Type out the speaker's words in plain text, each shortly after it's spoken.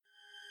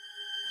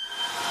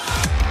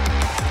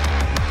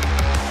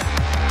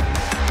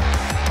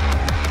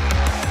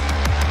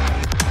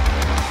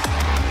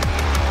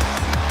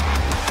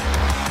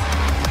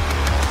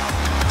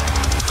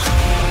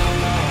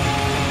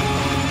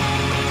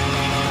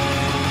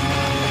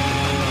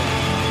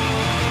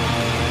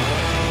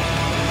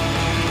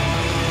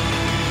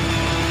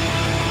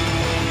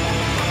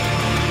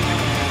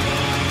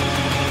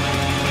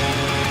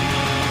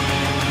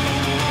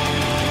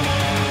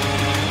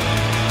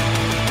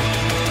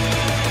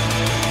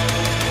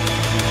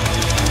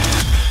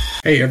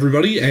Hey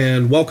everybody,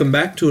 and welcome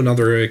back to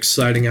another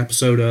exciting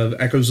episode of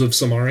Echoes of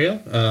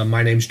Samaria.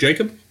 My name's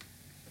Jacob.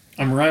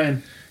 I'm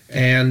Ryan.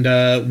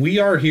 And we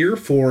are here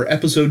for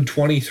episode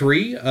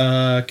 23,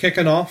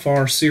 kicking off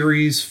our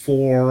series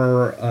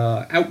for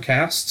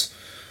Outcasts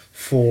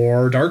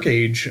for Dark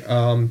Age.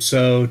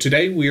 So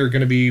today we are going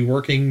to be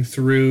working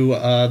through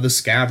the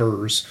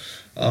Scavers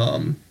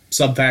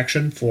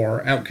subfaction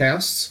for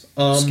Outcasts.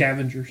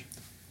 Scavengers.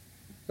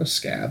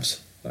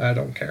 Scavs. I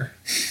don't care.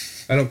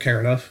 I don't care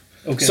enough.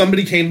 Okay.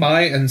 Somebody came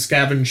by and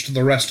scavenged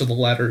the rest of the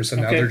letters,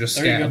 and now they're just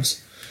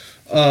scavs.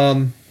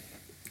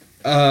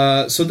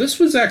 So this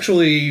was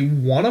actually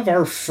one of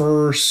our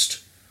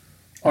first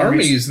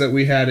armies that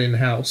we had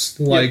in-house.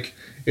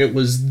 It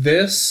was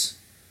this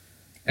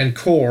and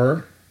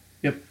Core.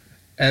 Yep.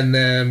 And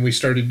then we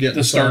started getting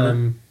the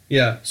starter.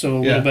 So a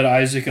little bit of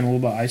Isaac and a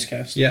little bit of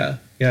Icecast.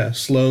 Yeah,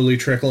 slowly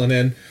trickling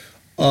in.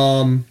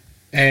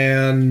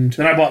 And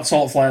then I bought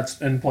Salt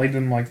Flats and played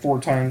them like 4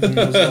 times and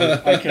was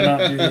like, I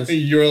cannot do this.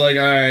 You were like,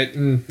 all right,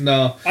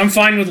 no. I'm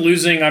fine with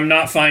losing. I'm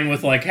not fine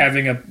with like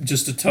having a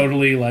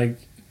totally like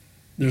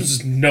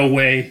there's no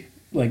way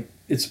like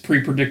it's a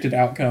pre-predicted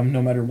outcome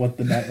no matter what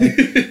the dice.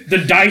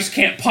 The dice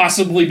can't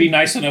possibly be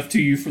nice enough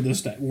to you for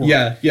this world.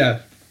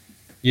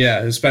 Yeah,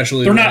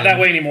 especially they're not that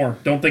way anymore.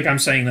 Don't think I'm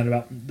saying that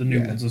about the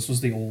new ones. This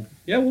was the old.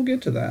 Yeah, we'll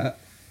get to that.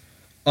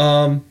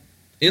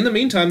 In the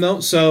meantime, though,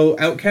 so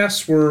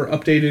Outcasts were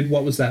updated,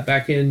 what was that,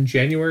 back in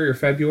January or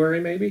February,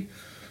 maybe?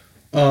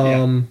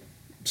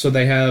 So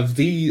they have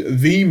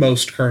the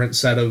most current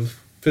set of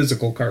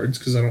physical cards,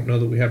 because I don't know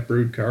that we have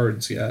brewed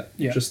cards yet,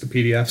 just the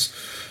PDFs.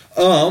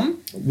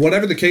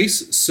 Whatever the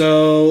case,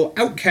 so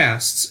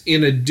Outcasts,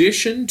 in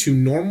addition to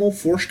normal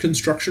force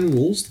construction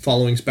rules, the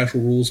following special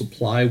rules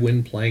apply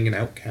when playing an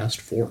Outcast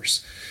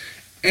force.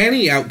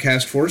 Any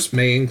Outcast force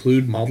may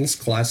include models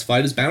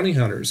classified as bounty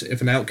hunters.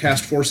 If an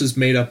Outcast force is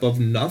made up of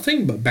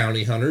nothing but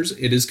bounty hunters,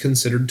 it is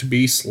considered to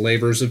be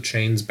Slavers of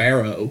Chains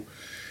Barrow.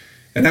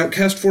 An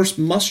Outcast force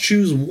must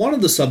choose one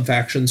of the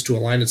subfactions to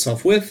align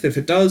itself with. If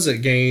it does, it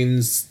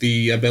gains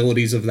the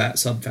abilities of that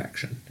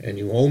subfaction, and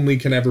you only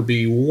can ever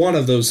be one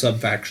of those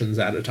subfactions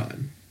at a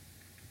time.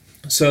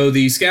 So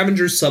the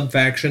Scavengers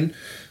subfaction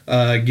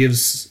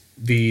gives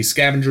the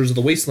Scavengers of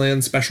the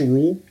Wasteland special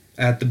rule.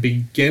 At the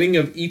beginning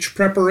of each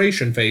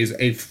preparation phase,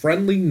 a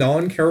friendly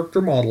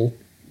non-character model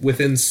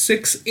within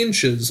 6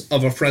 inches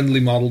of a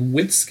friendly model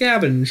with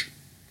Scavenge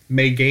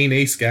may gain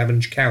a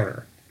Scavenge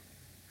counter.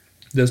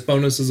 This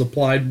bonus is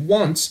applied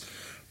once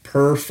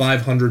per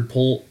 500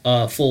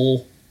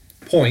 full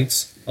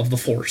points of the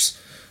force.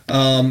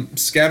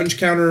 Scavenge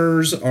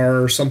counters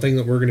are something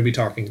that we're going to be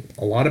talking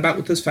a lot about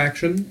with this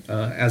faction,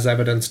 as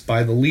evidenced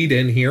by the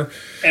lead-in here.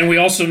 And we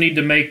also need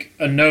to make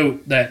a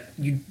note that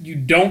you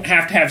don't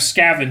have to have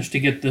Scavenge to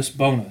get this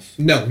bonus.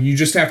 No, you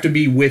just have to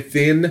be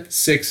within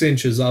 6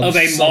 inches of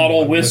a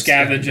model with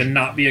Scavenge and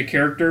not be a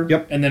character.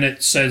 Yep. And then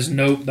it says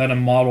note that a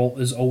model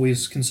is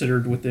always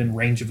considered within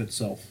range of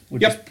itself,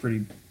 which is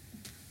pretty...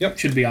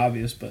 Should be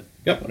obvious, but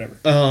whatever.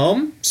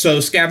 So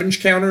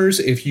Scavenge counters,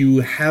 if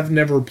you have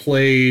never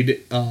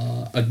played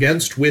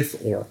against,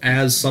 with, or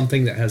as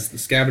something that has the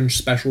Scavenge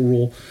special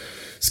rule,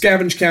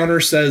 Scavenge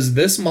counter says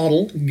this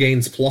model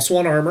gains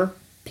 +1 armor,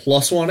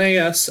 +1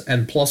 AS,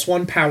 and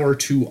 +1 power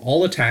to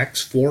all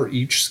attacks for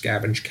each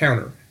Scavenge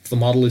counter. If the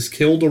model is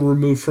killed or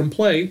removed from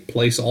play,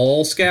 place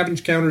all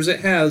Scavenge counters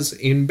it has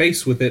in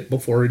base with it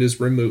before it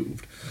is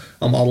removed.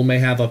 A model may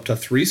have up to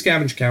 3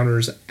 Scavenge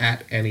counters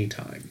at any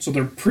time. So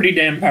they're pretty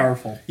damn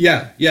powerful.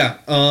 Yeah.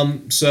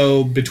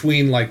 So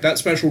between like that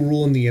special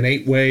rule and the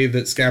innate way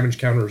that Scavenge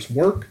counters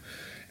work,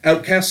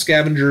 Outcast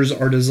Scavengers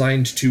are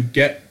designed to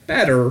get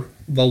better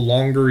the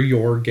longer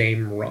your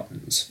game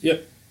runs.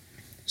 Yep.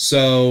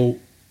 So,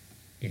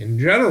 in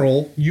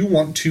general, you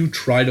want to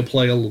try to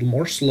play a little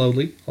more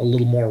slowly, a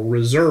little more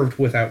reserved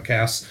with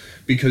Outcasts,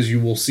 because you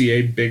will see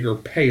a bigger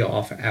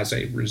payoff as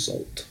a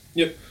result.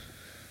 Yep.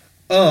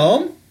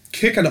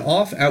 Kicking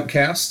off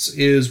Outcasts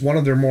is one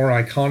of their more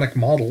iconic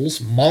models,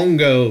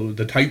 Mongo,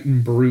 the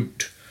Titan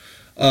Brute.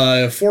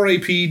 4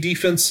 AP,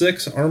 defense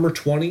 6, armor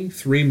 20,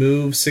 3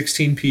 moves,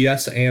 16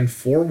 PS, and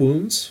 4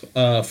 wounds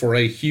for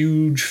a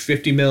huge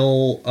 50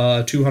 mil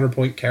 200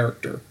 point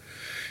character.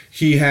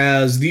 He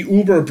has the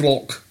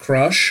Uberblock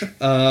Crush, 2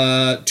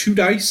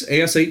 dice,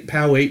 AS8,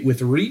 POW8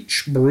 with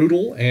reach,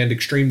 brutal, and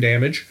extreme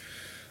damage.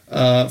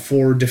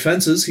 For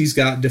defenses, he's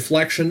got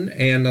deflection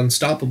and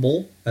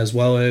unstoppable, as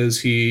well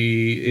as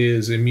he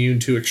is immune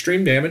to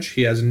extreme damage.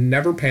 He has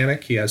never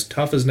panic, he has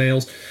tough as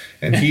nails,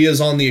 and he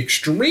is on the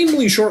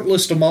extremely short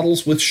list of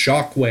models with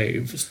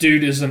shockwave. This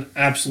dude is an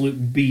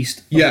absolute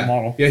beast of a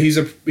model. Yeah, he's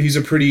a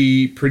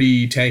pretty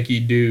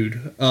tanky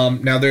dude.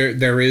 Now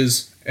there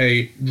is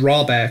a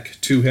drawback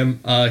to him.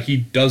 He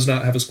does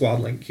not have a squad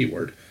link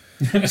keyword.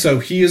 So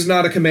he is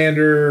not a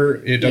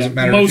commander. It doesn't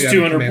matter most if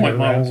you have 200 point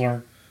models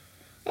aren't.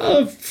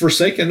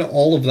 Forsaken,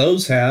 all of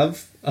those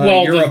have.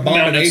 Your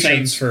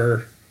abominations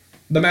for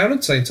the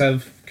Mounted Saints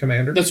have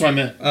commander. That's what I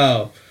meant.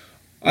 Oh,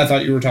 I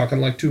thought you were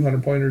talking like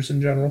 200 pointers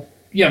in general.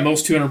 Yeah,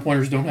 most 200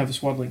 pointers don't have a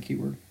squad link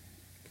keyword.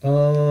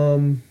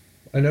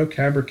 I know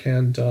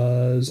Cabracan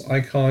does.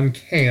 Icon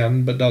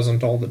can, but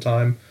doesn't all the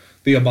time.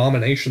 The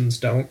Abominations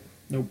don't.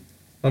 Nope.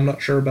 I'm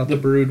not sure about the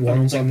Brood I don't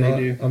ones. think they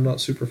do. I'm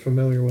not super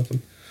familiar with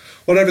them.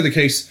 Whatever the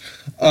case,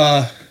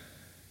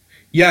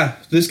 yeah,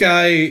 this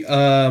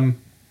guy.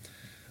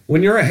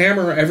 When you're a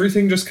hammer,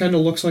 everything just kind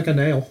of looks like a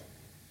nail.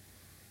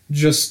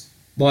 Just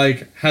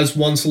like has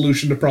one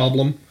solution to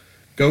problem.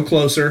 Go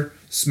closer,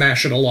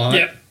 smash it a lot.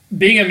 Yeah.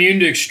 Being immune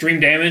to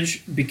extreme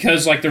damage,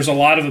 because like there's a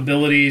lot of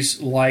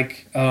abilities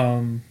like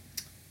I'm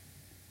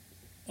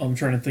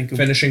trying to think of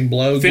Finishing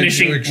blow.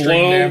 finishing gives you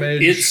blow. extreme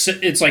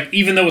damage. It's like,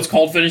 even though it's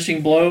called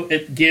finishing blow,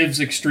 it gives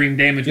extreme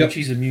damage, Yep. which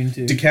he's immune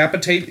to.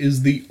 Decapitate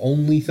is the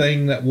only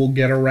thing that will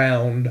get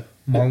around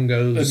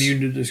Mongo's.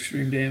 Immune to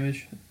extreme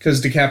damage.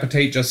 Because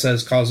Decapitate just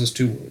says causes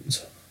 2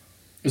 wounds.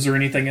 Is there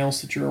anything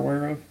else that you're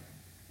aware of?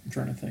 I'm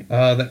trying to think.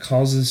 That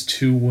causes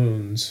 2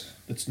 wounds.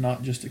 That's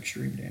not just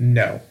extreme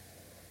damage.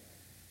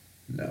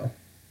 No.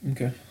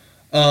 Okay.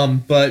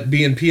 But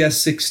being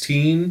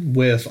PS16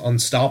 with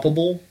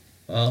Unstoppable,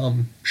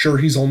 sure,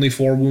 he's only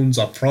 4 wounds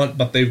up front,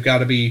 but they've got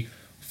to be,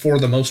 for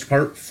the most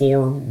part,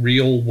 4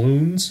 real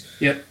wounds.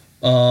 Yep.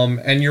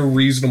 And you're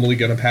reasonably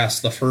going to pass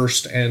the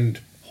first and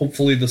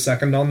hopefully the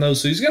second on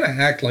those. So he's going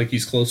to act like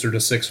he's closer to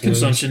 6 wounds.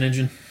 Consumption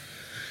engine.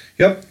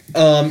 Yep.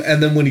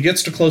 And then when he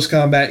gets to close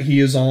combat, he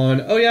is on,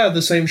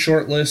 the same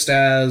short list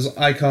as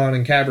Icon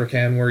and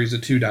Cabracan, where he's a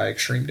 2-die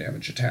extreme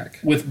damage attack.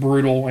 With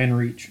brutal and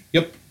reach.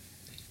 Yep.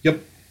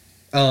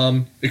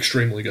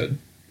 Extremely good.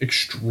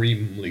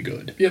 Extremely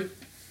good. Yep.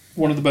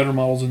 One of the better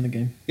models in the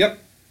game. Yep.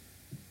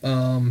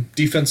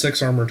 Defense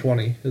 6, Armor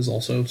 20 is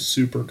also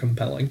super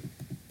compelling.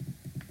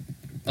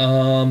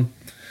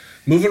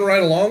 Moving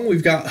right along,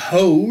 we've got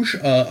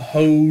Hoj.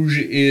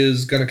 Hoj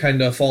is going to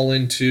kind of fall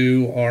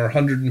into our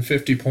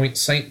 150 point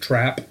Saint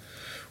Trap,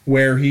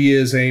 where he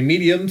is a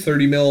medium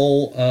 30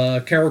 mil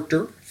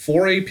character,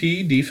 4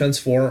 AP, defense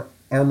 4,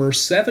 armor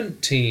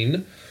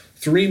 17,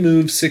 3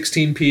 moves,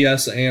 16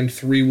 PS, and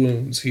 3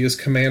 wounds. He is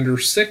commander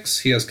 6.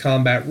 He has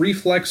combat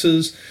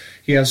reflexes.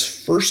 He has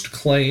first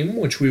claim,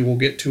 which we will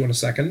get to in a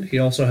second. He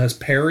also has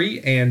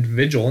parry and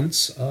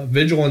vigilance.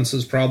 Vigilance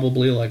is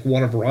probably like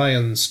one of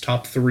Ryan's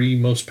top 3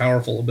 most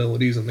powerful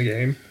abilities in the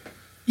game.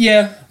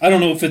 Yeah, I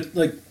don't know if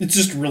it's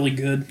just really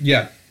good.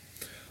 Yeah.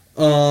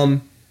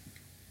 And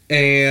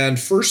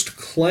first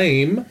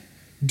claim,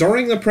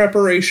 during the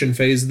preparation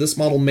phase, this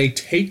model may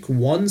take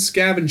 1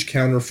 scavenge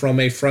counter from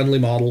a friendly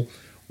model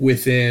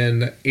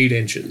within 8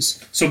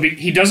 inches. So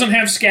he doesn't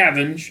have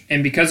scavenge,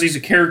 and because he's a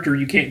character,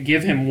 you can't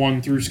give him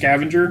 1 through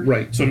scavenger.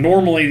 Right. So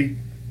normally,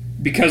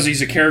 because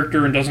he's a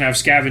character and doesn't have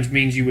scavenge,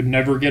 means you would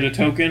never get a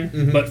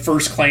token, but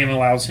first claim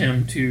allows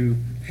him to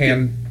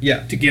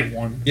get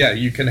 1. Yeah,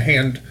 you can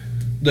hand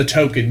the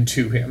token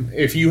to him.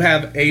 If you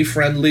have a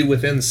friendly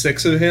within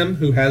 6 of him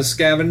who has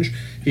scavenge,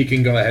 he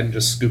can go ahead and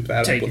just scoop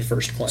that up with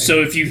first claim.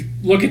 So if you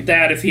look at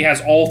that, if he has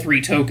all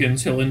 3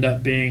 tokens, he'll end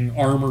up being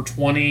armor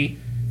 20,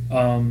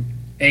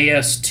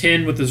 AS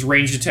 10 with his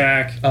ranged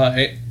attack.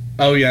 And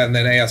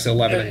then AS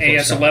 11.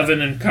 AS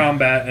 11 in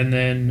combat, and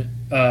then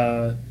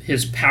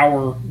his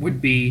power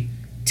would be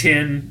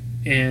 10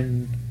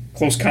 in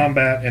close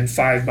combat and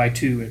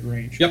 5x2 at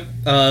range.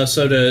 Yep.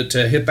 So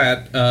to hit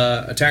that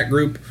attack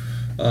group,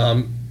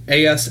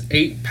 AS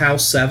 8, POW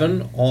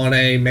 7 on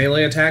a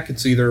melee attack,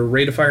 it's either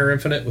Rate of Fire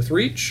Infinite with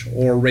Reach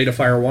or Rate of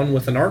Fire 1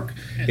 with an Arc.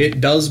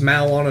 It does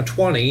mal on a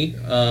 20,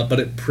 but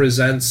it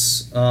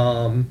presents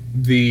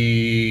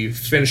the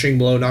Finishing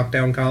Blow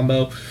knockdown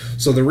combo.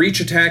 So the Reach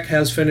attack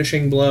has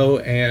Finishing Blow,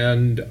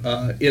 and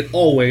it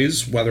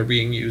always, whether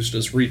being used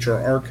as Reach or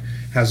Arc,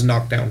 has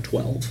Knockdown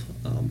 12.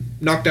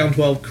 Knockdown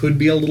 12 could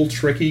be a little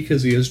tricky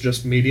because he is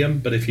just medium,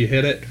 but if you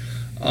hit it,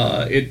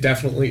 it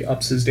definitely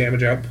ups his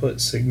damage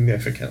output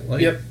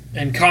significantly. Yep,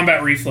 and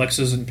combat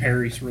reflexes and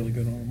parries really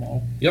good on them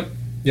all. Yep,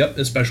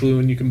 especially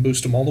when you can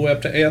boost them all the way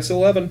up to AS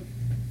 11.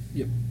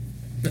 Yep.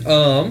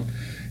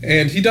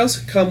 And he does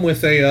come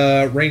with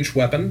a ranged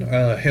weapon,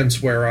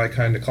 hence where I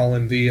kind of call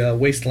him the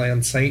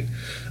Wasteland Saint.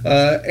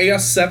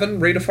 AS 7,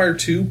 Rate of Fire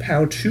 2,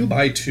 POW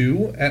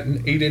 2x2 at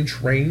an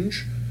 8-inch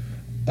range.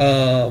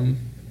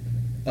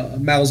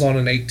 Mal's on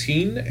an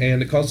 18,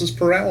 and it causes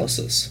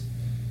paralysis.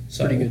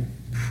 So, pretty good.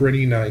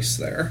 Pretty nice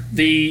there.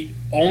 The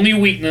only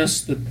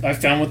weakness that I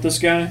found with this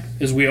guy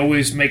is we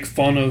always make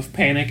fun of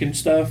panic and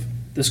stuff.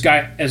 This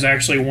guy is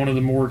actually one of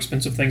the more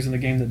expensive things in the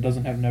game that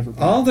doesn't have never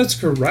panic. Oh, that's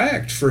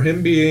correct. For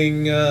him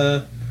being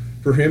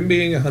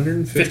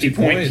 150 50-point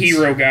points.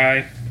 hero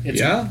guy,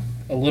 it's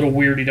a little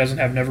weird he doesn't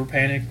have never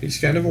panic. He's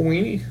kind of a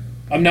weenie.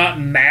 I'm not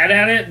mad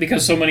at it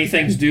because so many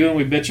things do and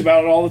we bitch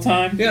about it all the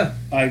time. Yeah.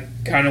 I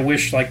kind of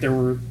wish like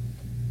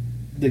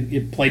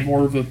it played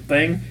more of a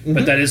thing,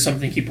 but that is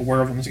something to keep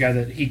aware of on this guy,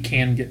 that he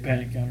can get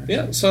panic counters.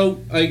 Yeah,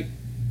 so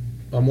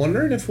I'm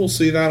wondering if we'll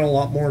see that a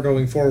lot more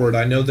going forward.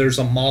 I know there's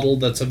a model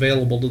that's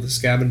available to the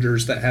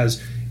scavengers that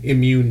has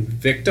immune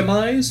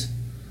victimize,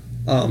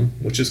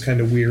 which is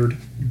kind of weird,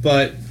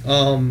 but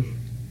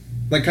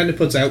that kind of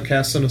puts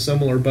outcasts in a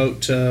similar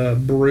boat to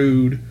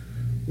Brood,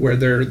 where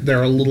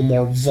they're a little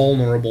more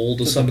vulnerable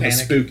to some of the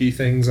spooky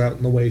things out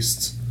in the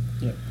wastes.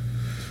 Yep.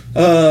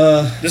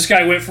 This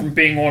guy went from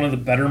being one of the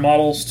better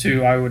models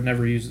to I would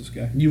never use this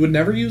guy. You would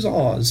never use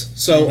Oz.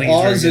 So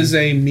Oz is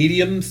a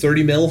medium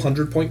 30 mil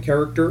 100-point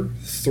character,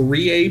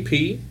 3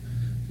 AP,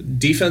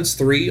 defense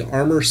 3,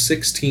 armor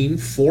 16,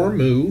 4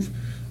 move,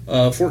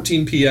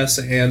 14 PS,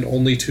 and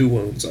only 2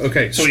 wounds.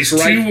 Okay, so he's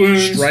 2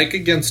 wounds. Strike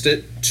against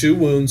it, 2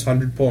 wounds,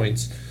 100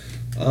 points.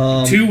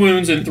 2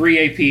 wounds and 3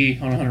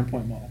 AP on a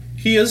 100-point model.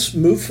 He is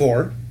move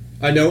 4.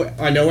 I know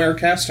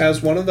Aircast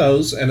has one of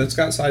those, and it's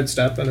got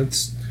sidestep, and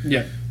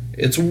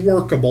it's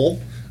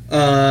workable.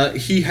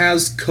 He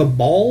has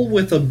Cabal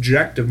with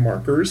objective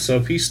markers, so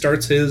if he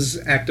starts his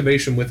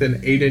activation within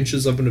 8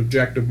 inches of an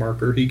objective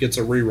marker, he gets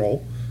a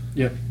reroll.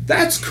 Yep.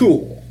 That's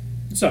cool.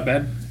 It's not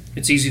bad.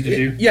 It's easy to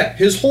do. Yeah,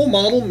 his whole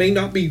model may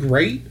not be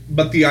great,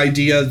 but the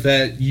idea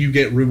that you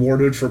get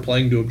rewarded for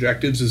playing to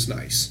objectives is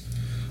nice.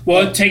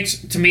 Well,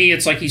 to me,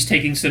 it's like he's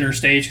taking center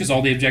stage because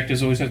all the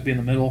objectives always have to be in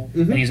the middle,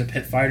 and he's a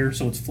pit fighter,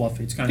 so it's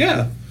fluffy. It's kind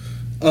of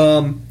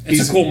cool.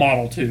 It's a cool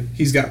model, too.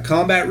 He's got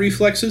combat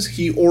reflexes.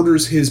 He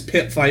orders his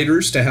pit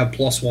fighters to have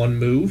 +1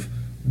 move.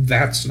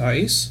 That's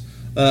nice,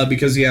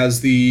 because he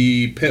has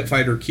the pit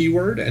fighter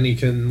keyword, and he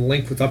can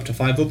link with up to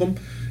 5 of them.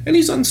 And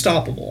he's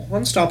unstoppable.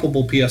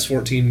 Unstoppable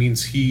PS14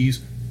 means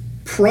he's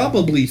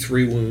probably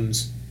 3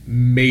 wounds,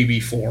 maybe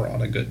 4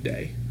 on a good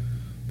day.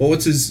 But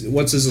what's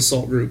his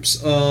assault groups?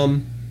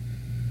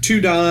 2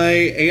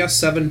 die,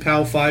 AS7,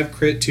 POW 5,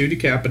 crit, 2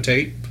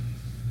 decapitate.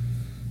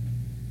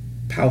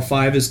 POW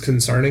 5 is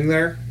concerning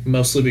there,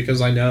 mostly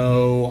because I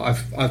know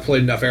I've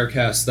played enough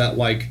Aircasts that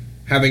like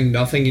having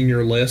nothing in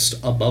your list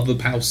above the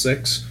POW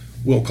 6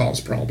 will cause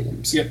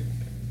problems. Yep.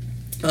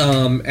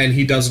 And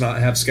he does not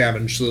have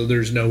scavenge, so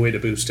there's no way to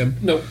boost him.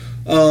 Nope.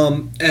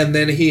 And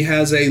then he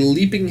has a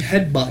leaping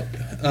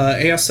headbutt.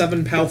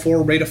 AS7, POW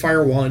 4, rate of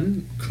fire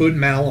 1, could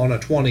mal on a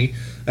 20. It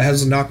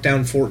has a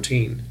knockdown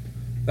 14.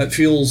 That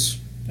feels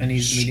and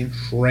he's medium.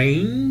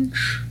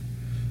 Strange.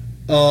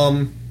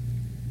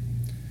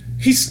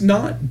 He's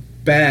not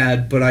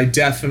bad, but I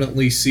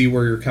definitely see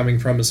where you're coming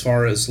from as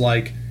far as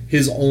like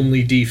his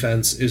only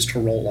defense is to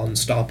roll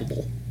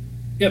unstoppable.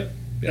 Yep.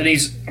 And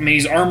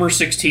he's armor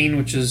 16,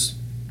 which is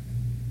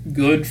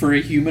good for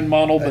a human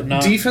model, but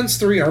not... Defense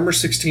 3, armor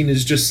 16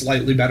 is just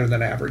slightly better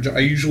than average. I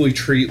usually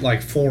treat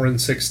like 4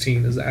 and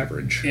 16 as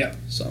average. Yeah.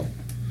 So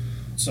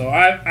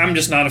I'm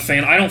just not a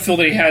fan. I don't feel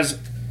that he has...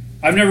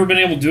 I've never been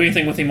able to do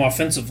anything with him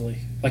offensively.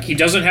 Like, he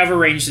doesn't have a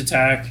ranged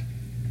attack,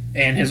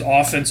 and his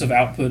offensive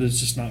output is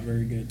just not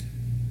very good.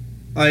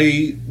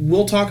 I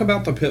will talk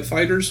about the pit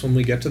fighters when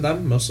we get to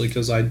them, mostly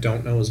because I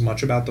don't know as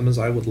much about them as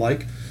I would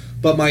like.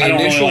 But I don't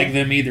really like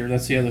them either.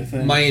 That's the other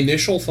thing. My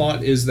initial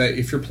thought is that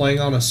if you're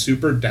playing on a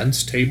super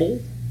dense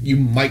table, you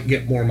might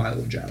get more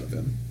mileage out of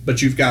him.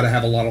 But you've got to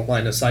have a lot of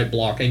line of sight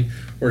blocking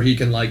where he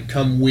can like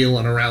come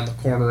wheeling around the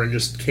corner and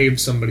just cave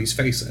somebody's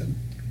face in.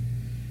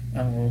 I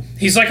don't know.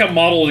 He's like a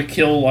model to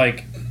kill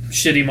like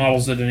shitty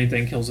models that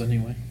anything kills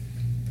anyway.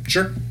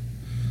 Sure.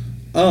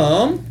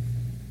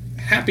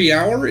 Happy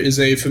Hour is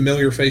a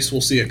familiar face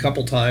we'll see a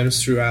couple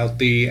times throughout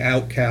the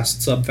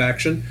Outcast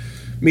subfaction.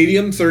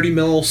 Medium, 30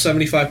 mil,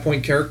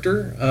 75-point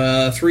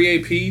character. 3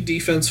 AP,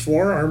 defense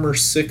 4, armor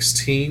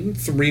 16,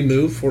 3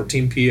 move,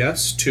 14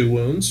 PS, 2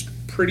 wounds.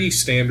 Pretty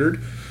standard.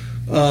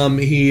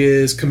 He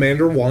is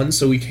Commander 1,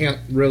 so he can't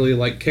really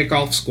like kick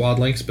off squad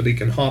links, but he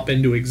can hop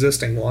into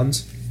existing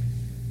ones.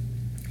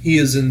 He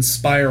is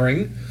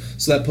Inspiring,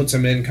 so that puts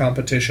him in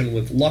competition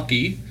with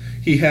Lucky.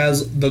 He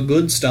has the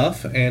good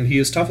stuff, and he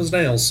is tough as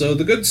nails. So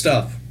the good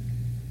stuff.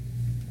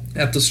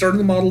 At the start of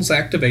the model's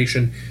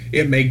activation,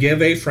 it may give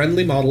a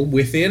friendly model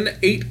within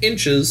 8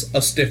 inches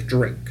a Stiff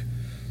Drink.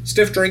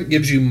 Stiff Drink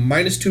gives you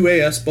 -2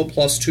 AS, but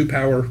 +2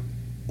 power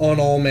on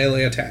all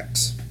melee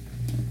attacks.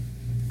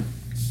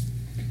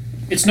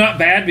 It's not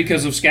bad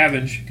because of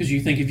Scavenge, because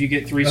you think if you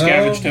get 3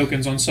 Scavenge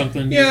tokens on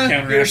something, you're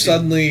counteracting.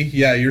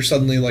 You're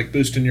suddenly like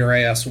boosting your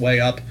AS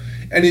way up.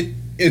 And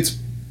it's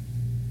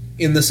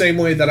in the same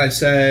way that I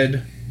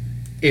said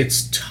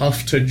it's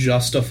tough to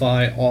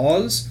justify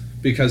Oz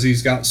because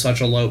he's got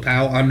such a low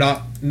POW. I'm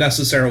not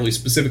necessarily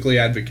specifically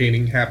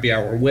advocating Happy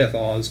Hour with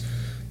Oz,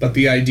 but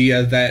the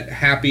idea that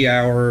Happy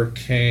Hour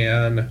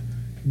can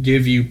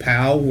give you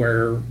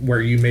POW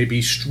where you may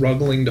be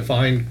struggling to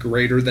find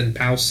greater than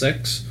POW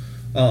 6,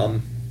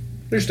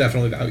 there's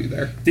definitely value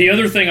there. The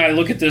other thing I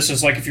look at this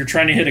is like if you're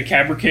trying to hit a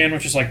Cabracan,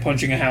 which is like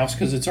punching a house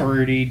because it's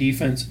already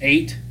defense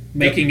 8,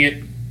 making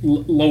it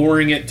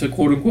lowering it to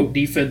quote-unquote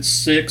defense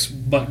 6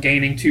 but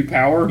gaining 2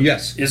 power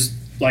is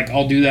like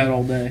I'll do that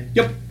all day.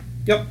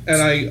 Yep,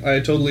 and I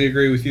totally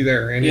agree with you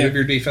there. Any of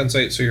your defense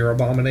 8, so your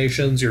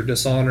Abominations, your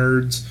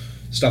Dishonoreds,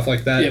 stuff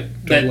like that. Yep.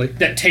 Totally.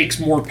 That takes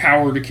more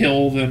power to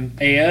kill than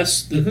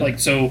AS. Like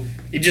so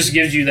it just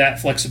gives you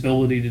that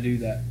flexibility to do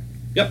that.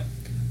 Yep.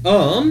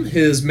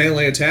 His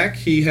melee attack,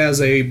 he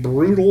has a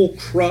Brutal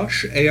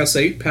Crush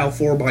AS8 POW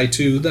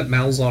 4x2 that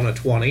mals on a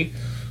 20.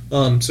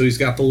 So he's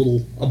got the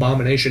little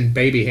Abomination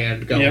baby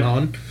hand going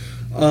on.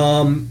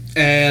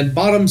 And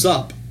Bottoms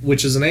Up,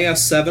 which is an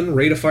AS7,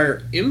 rate of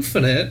fire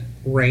infinite,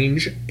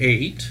 range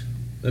 8.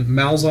 It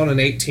mals on an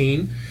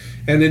 18.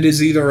 And it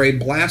is either a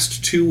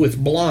Blast 2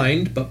 with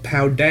Blind, but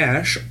POW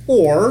Dash,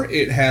 or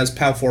it has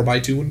POW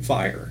 4x2 and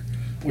Fire.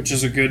 Which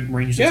is a good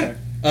ranged attack.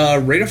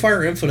 Rate of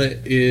Fire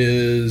Infinite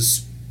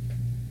is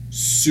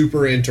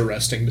super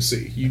interesting to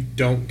see. You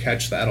don't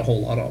catch that a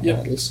whole lot on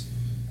models.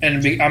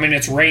 And,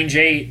 it's range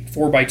 8,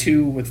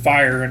 4x2 with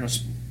Fire and a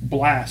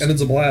blast. And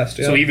it's a blast,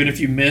 yeah. So even if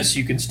you miss,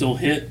 you can still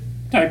hit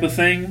type of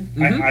thing.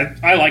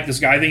 Mm-hmm. I like this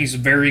guy. I think he's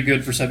very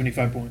good for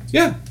 75 points.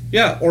 Yeah.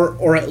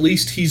 Or at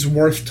least he's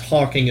worth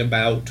talking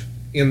about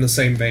in the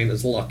same vein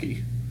as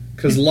Lucky.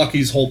 Because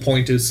Lucky's whole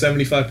point is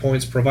 75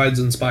 points, provides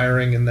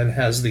Inspiring, and then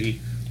has the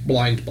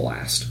Blind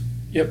Blast.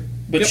 Yep.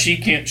 But she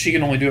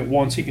can only do it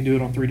once. He can do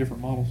it on 3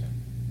 different models.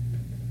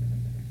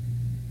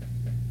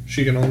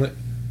 She can only...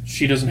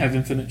 She doesn't have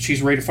infinite.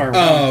 She's rate of fire 1.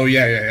 Oh,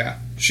 yeah.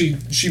 She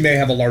may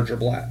have a larger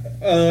blast.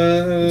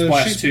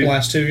 Blast she's 2.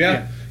 Blast 2,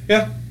 yeah.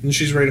 And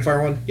she's rate of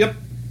fire 1. Yep.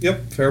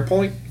 Fair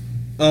point.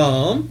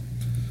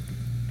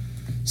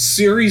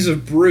 Series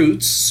of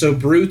Brutes. So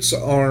Brutes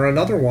are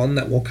another one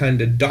that will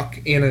kind of duck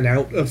in and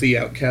out of the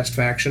Outcast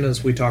faction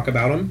as we talk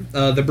about them.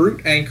 The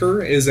Brute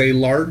Anchor is a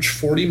large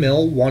 40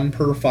 mil, 1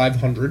 per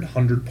 500,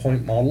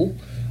 100-point model.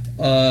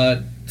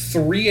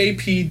 3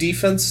 AP,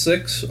 Defense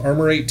 6,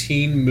 Armor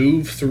 18,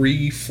 Move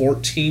 3,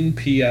 14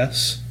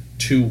 PS,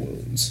 2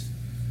 wounds.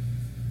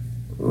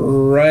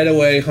 Right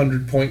away,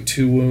 100-point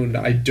 2 wound.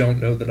 I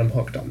don't know that I'm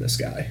hooked on this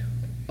guy.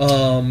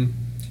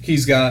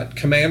 He's got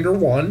Commander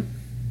 1,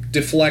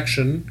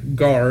 Deflection,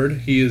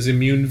 Guard. He is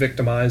Immune,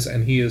 Victimize,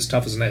 and he is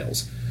Tough as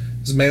Nails.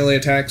 His melee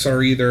attacks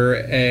are either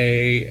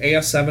a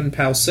AS7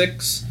 POW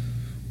 6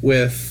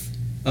 with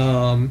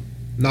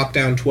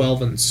Knockdown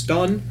 12 and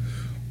Stun,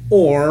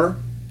 or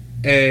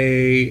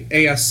a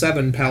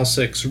AS7 POW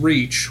 6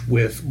 Reach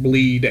with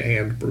Bleed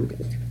and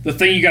Brutal. The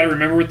thing you got to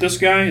remember with this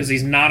guy is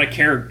he's not a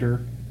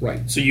character.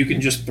 Right. So you can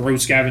just throw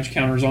scavenge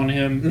counters on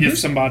him if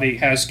somebody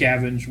has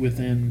scavenge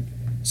within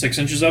 6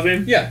 inches of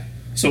him. Yeah.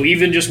 So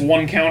even just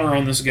one counter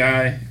on this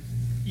guy,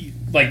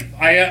 like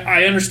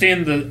I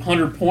understand the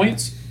 100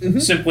 points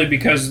simply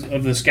because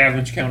of the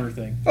scavenge counter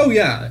thing. Oh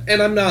yeah,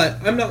 and I'm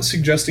not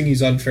suggesting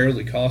he's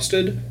unfairly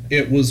costed.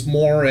 It was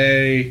more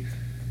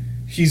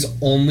he's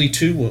only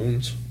 2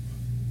 wounds.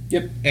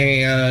 Yep.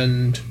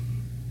 And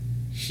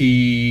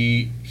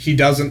he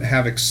doesn't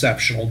have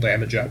exceptional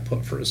damage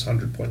output for his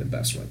 100-point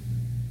investment.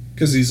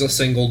 Because he's a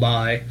single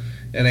die,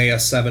 and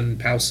AS7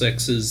 POW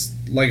 6 is,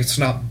 like, it's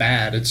not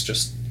bad,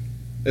 it's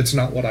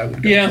not what I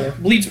would go for.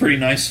 Bleed's pretty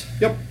nice.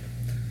 Yep.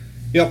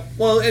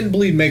 Well, and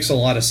Bleed makes a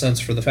lot of sense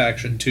for the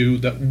faction, too,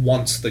 that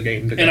wants the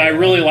game to go. And I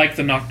really like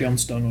the knockdown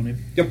stun on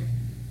him.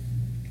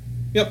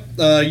 Yep.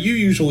 You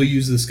usually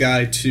use this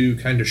guy to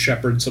kind of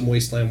shepherd some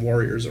Wasteland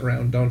Warriors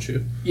around, don't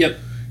you? Yep.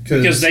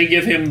 Because they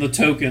give him the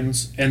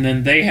tokens, and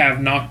then they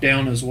have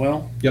knockdown as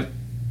well. Yep.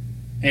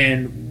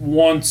 And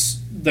once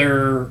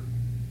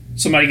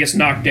somebody gets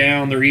knocked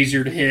down, they're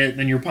easier to hit,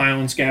 then you're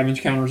piling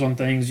scavenge counters on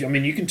things. I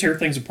mean, you can tear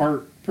things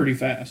apart pretty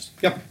fast.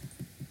 Yep.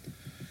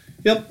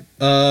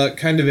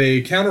 Kind of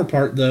a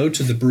counterpart, though,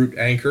 to the Brute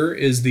Anchor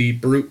is the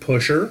Brute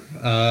Pusher.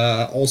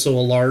 Also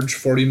a large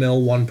 40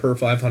 mil, 1 per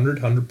 500,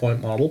 100-point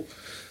model.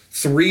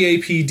 3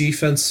 AP,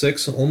 Defense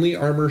 6, only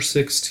Armor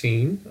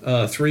 16.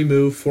 3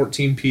 Move,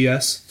 14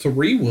 PS,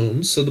 3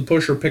 wounds. So the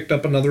Pusher picked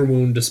up another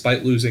wound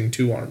despite losing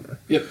 2 armor.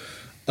 Yep.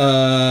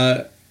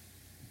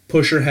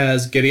 Pusher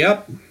has Giddy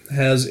Up,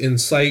 has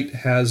Insight,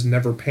 has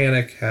Never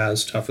Panic,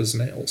 has Tough as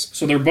Nails.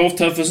 So they're both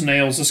Tough as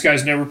Nails. This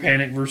guy's Never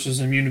Panic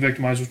versus Immune to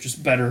Victimize, which is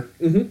better.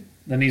 Mm-hmm.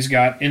 Then he's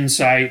got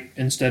Insight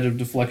instead of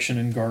Deflection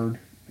and Guard.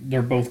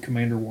 They're both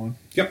Commander 1.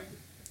 Yep.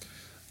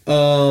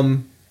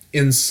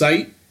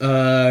 Insight,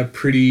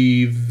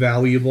 pretty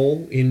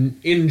valuable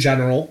in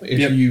general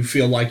if you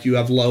feel like you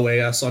have low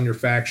AS on your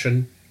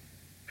faction.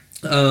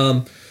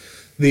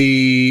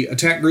 The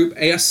attack group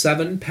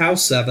AS7, POW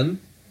 7,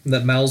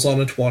 that Mal's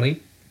on a 20.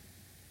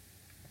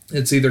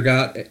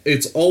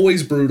 It's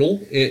always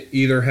brutal. It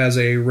either has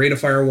a rate of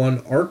fire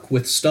 1 arc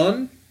with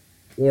stun,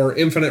 or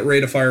infinite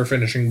rate of fire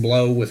finishing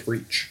blow with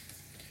reach.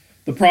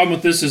 The problem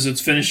with this is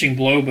it's finishing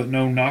blow but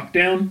no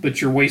knockdown,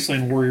 but your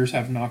Wasteland Warriors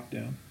have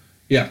knockdown.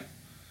 Yeah.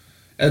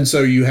 And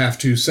so you have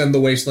to send the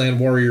Wasteland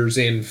Warriors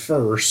in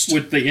first.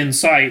 With the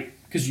Insight,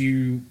 because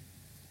you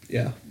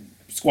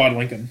squad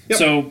link them. Yep.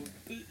 So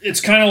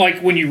it's kind of like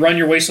when you run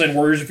your Wasteland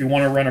Warriors, if you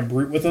want to run a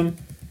Brute with them,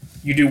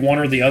 you do one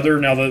or the other.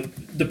 Now,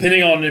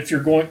 depending on if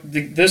you're going...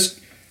 there's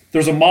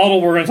a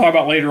model we're going to talk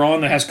about later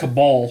on that has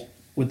Cabal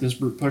with this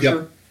Brute Pusher.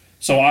 Yep.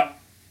 So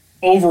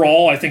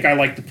overall, I think I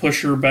like the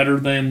Pusher better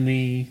than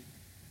the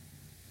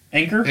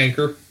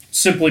Anchor.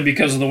 Simply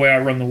because of the way I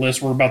run the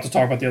list. We're about to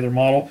talk about the other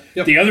model.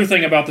 Yep. The other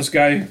thing about this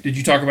guy, did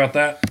you talk about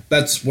that?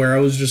 That's where I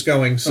was just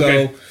going.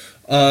 So,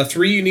 Okay.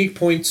 3 unique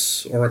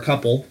points, or a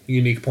couple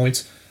unique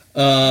points.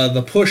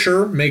 The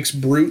Pusher makes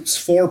Brutes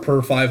 4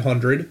 per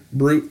 500.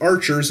 Brute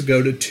Archers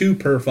go to 2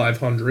 per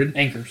 500.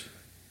 Anchors.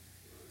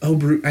 Oh,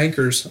 Brute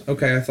Anchors.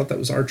 Okay, I thought that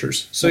was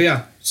Archers. So,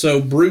 yeah.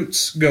 So,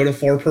 Brutes go to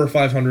 4 per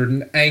 500,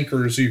 and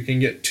Anchors you can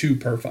get 2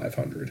 per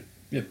 500.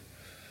 Yep.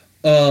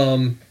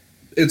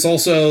 It's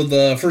also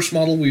the first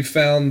model we've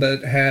found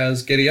that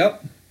has Giddy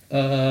Up.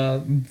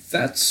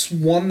 That's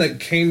one that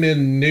came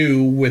in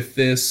new with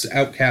this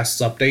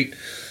Outcasts update.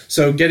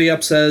 So Giddy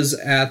Up says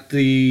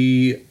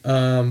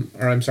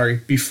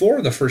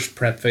before the first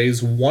prep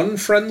phase, one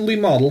friendly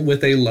model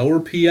with a lower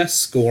PS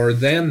score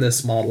than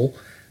this model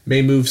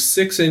may move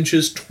 6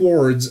 inches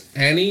towards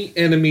any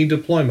enemy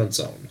deployment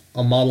zone.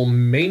 A model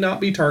may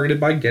not be targeted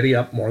by Giddy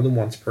Up more than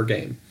once per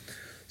game.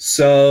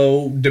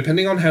 So,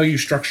 depending on how you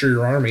structure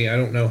your army, I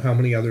don't know how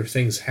many other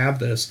things have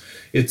this.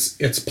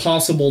 It's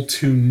possible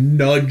to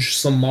nudge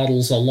some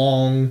models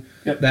along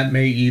that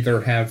may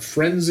either have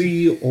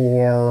frenzy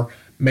or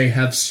may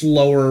have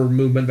slower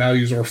movement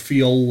values or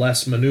feel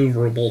less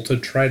maneuverable to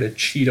try to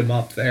cheat them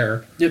up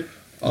there. Yep.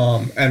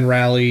 And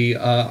rally.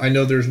 I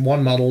know there's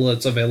one model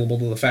that's available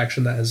to the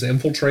faction that has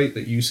Infiltrate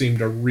that you seem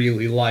to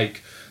really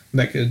like.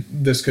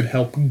 This could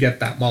help get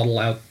that model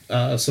out,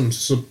 some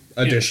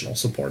additional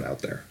support out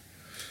there.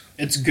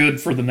 It's good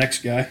for the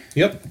next guy.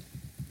 Yep.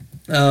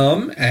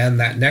 And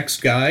that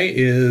next guy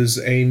is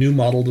a new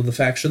model to the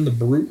faction, the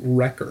Brute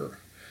Wrecker.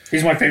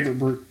 He's my favorite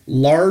Brute.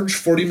 Large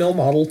 40 mil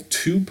model,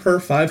 2 per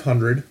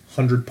 500,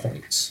 100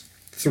 points.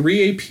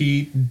 3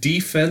 AP,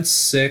 defense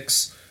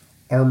 6,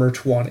 armor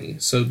 20.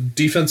 So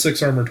defense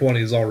 6, armor 20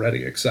 is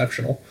already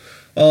exceptional.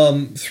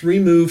 3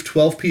 move,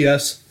 12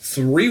 PS,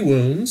 3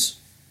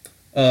 wounds.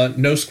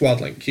 No squad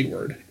link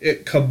keyword.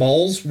 It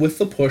cabals with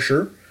the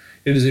pusher.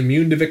 It is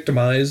immune to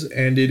victimize,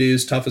 and it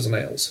is tough as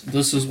nails.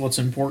 This is what's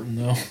important,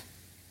 though.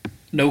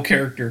 No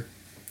character.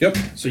 Yep.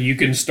 So you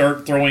can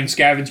start throwing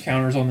scavenge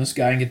counters on this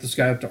guy and get this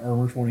guy up to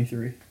armor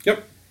 23.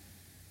 Yep.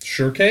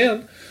 Sure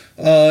can.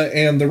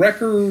 And the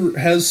Wrecker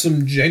has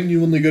some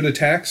genuinely good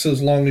attacks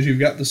as long as you've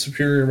got the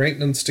superior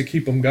maintenance to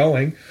keep them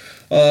going.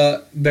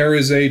 There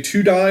is a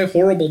 2-die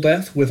Horrible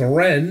Death with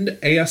Rend,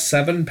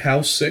 AS7,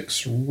 POW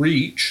 6,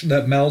 Reach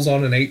that Mal's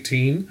on an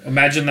 18.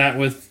 Imagine that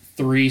with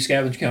 3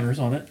 scavenge counters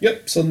on it.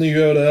 Yep, suddenly you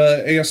go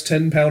to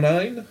AS10, POW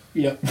 9.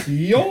 Yep.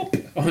 Yup.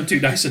 On 2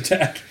 dice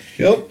attack.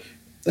 Yep.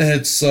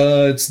 It's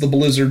the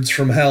Blizzards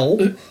from hell.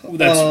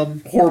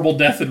 That's Horrible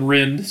Death and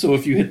Rend, so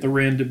if you hit the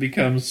Rend, it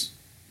becomes...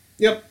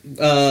 Yep.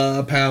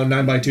 POW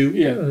 9x2.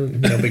 Yeah.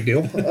 No big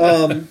deal.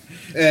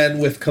 And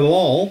with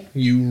Cabal,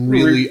 you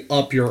really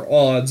up your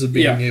odds of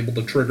being able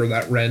to trigger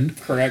that Rend.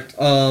 Correct.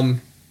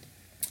 And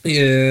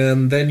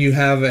then you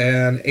have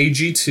an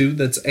AG2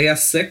 that's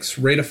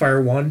AS6, Rate of Fire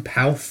 1,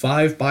 POW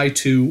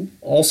 5x2.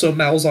 Also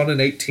Mal's on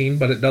an 18,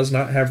 but it does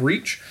not have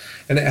Reach.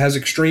 And it has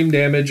extreme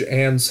damage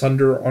and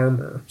Sunder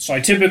Armor. So I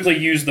typically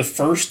use the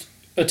first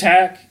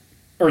attack,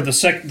 or the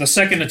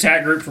second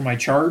attack group for my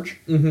charge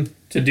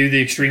to do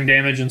the extreme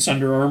damage and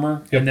Sunder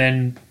Armor, and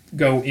then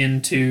go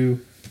into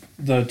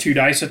the 2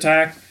 dice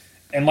attack.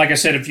 And like I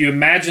said, if you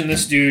imagine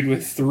this dude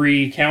with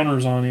 3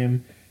 counters on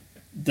him,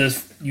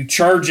 you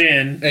charge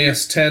in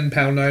AS10,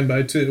 POW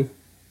 9x2.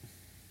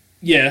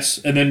 Yes,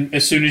 and then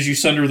as soon as you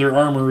sunder their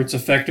armor, it's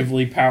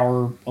effectively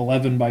power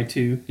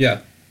 11x2.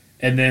 Yeah.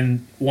 And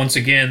then once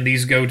again,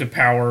 these go to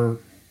power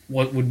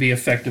what would be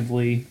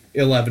effectively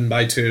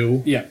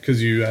 11x2. Yeah,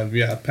 because you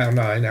have POW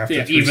 9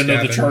 after 3 even scavenge,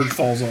 though the charge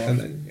falls off. And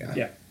then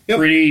Yep.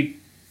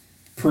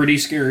 Pretty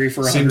scary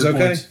for 100 Seems okay.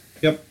 points.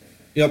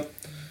 Yep.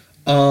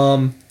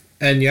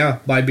 And yeah,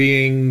 by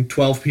being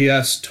 12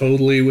 PS,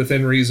 totally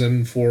within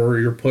reason for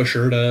your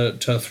pusher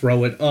to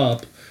throw it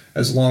up,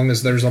 as long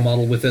as there's a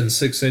model within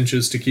 6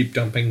 inches to keep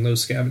dumping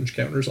those scavenge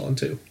counters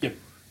onto. Yep.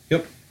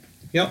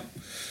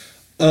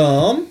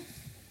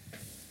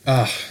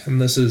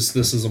 And this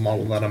is a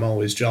model that I'm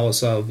always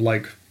jealous of,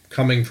 like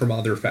coming from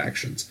other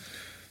factions.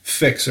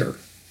 Fixer.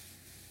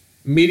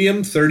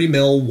 Medium 30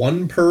 mil,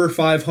 1 per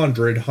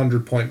 500,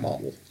 100 point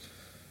model.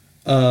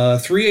 3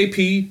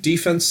 AP,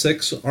 defense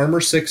 6, armor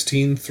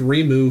 16,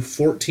 3 move,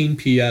 14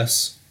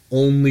 PS,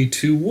 only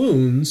 2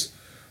 wounds,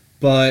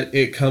 but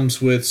it comes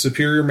with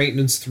superior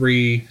maintenance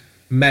 3,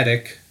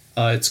 medic,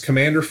 it's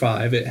commander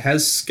 5, it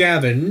has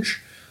scavenge,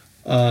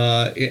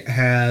 it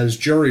has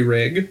jury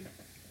rig.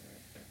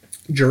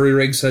 Jury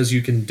rig says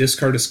you can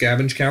discard a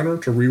scavenge counter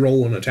to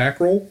reroll an attack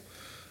roll.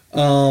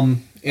 I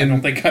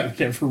don't think I would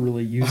ever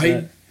really use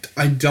that.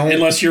 I don't,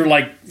 unless you're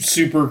like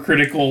super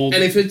critical.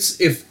 And if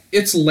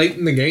it's late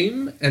in the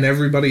game and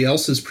everybody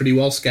else is pretty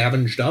well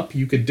scavenged up,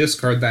 you could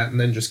discard that and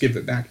then just give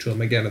it back to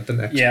them again at the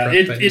next. Yeah,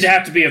 it'd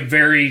have to be a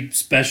very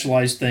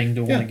specialized thing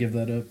to want to give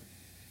that up.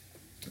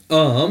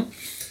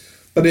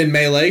 But in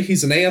melee,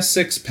 he's an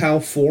AS6 POW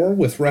 4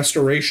 with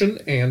restoration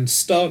and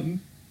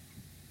stun.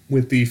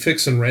 With the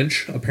Fix and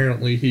Wrench,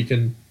 apparently he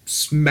can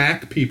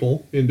smack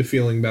people into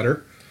feeling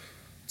better.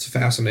 It's a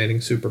fascinating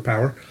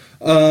superpower.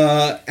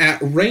 At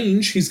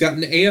range, he's got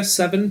an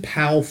AS7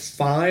 POW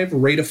 5,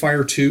 Rate of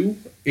Fire 2,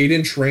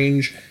 8-inch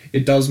range.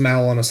 It does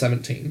Mal on a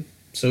 17.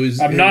 So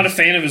I'm not a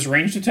fan of his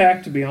ranged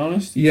attack, to be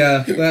honest.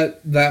 Yeah,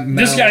 that Mal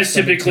this guy's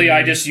typically,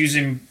 I just use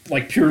him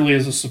like purely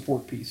as a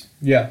support piece.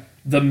 Yeah.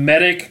 The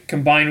medic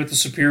combined with the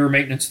superior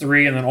maintenance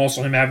 3, and then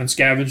also him having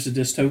scavenge to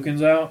disk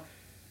tokens out.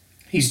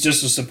 He's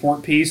just a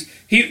support piece.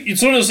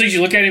 It's one of those things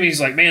you look at him and he's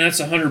like, man, that's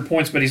 100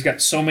 points, but he's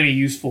got so many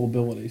useful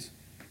abilities.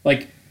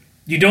 Like,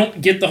 you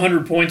don't get the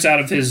 100 points out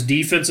of his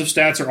defensive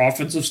stats or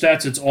offensive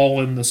stats. It's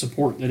all in the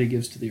support that he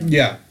gives to the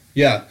army.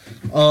 Yeah.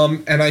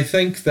 And I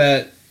think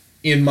that,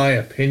 in my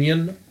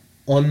opinion,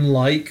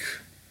 unlike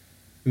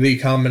the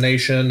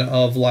combination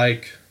of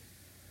like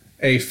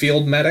a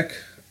field medic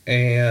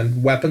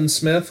and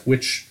weaponsmith,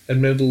 which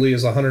admittedly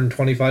is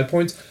 125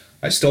 points,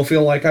 I still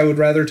feel like I would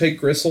rather take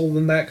Gristle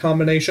than that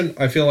combination.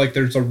 I feel like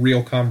there's a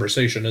real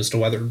conversation as to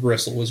whether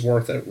Gristle is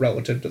worth it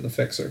relative to the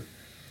Fixer.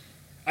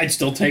 I'd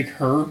still take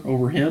her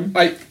over him.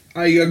 I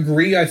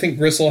agree. I think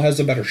Gristle has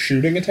a better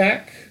shooting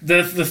attack.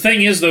 The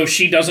thing is, though,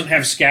 she doesn't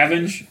have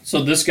Scavenge,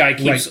 so this guy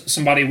keeps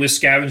somebody with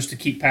Scavenge to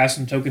keep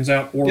passing tokens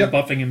out or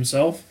buffing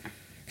himself.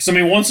 Because, I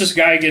mean, once this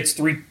guy gets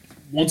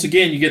once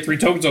again, you get 3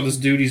 tokens on this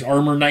dude, he's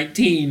armor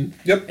 19,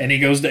 and he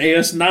goes to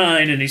AS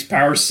 9, and he's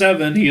power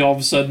 7, he all of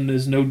a sudden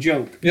is no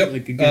joke.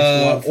 Like, against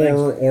a lot of things.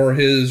 Or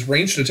his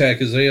ranged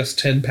attack is AS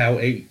 10, POW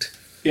 8.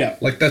 Yeah.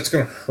 Like, that's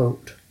going to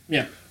hurt.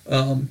 Yeah.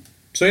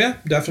 So, yeah,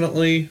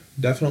 definitely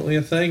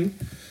a thing.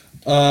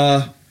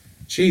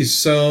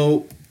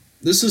 So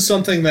this is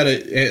something that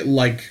it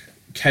like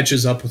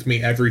catches up with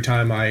me every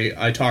time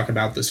I talk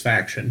about this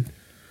faction.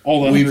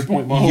 All the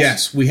 100-point models?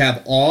 Yes, we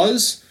have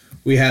Oz,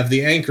 we have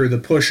the Anchor, the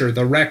Pusher,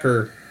 the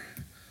Wrecker,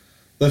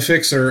 the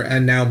Fixer,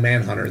 and now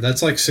Manhunter.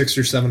 That's like 600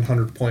 or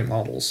 700-point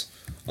models.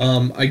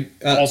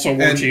 Also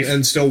War Chief.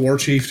 And still War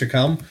Chief to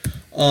come.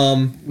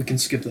 We can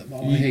skip that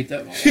model. I hate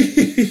that model.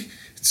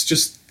 It's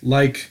just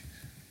like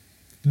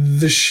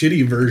the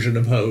shitty version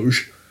of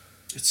Hoj.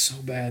 It's so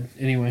bad.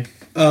 Anyway.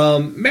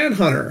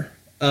 Manhunter.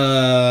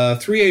 3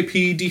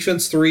 AP,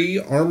 defense 3,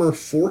 armor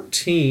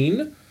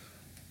 14,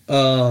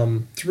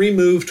 3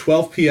 move,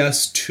 12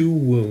 PS, 2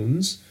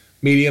 wounds,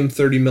 medium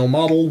 30 mil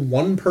model,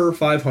 1 per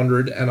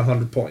 500, and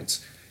 100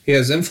 points. He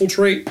has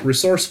Infiltrate,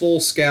 Resourceful,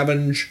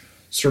 Scavenge,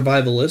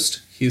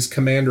 Survivalist. He's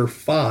Commander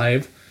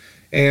 5,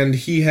 and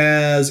he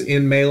has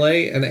in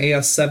melee an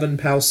AS7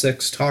 POW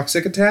 6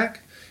 Toxic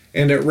Attack,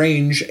 and at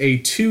range a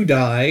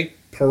 2-die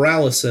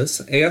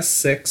Paralysis,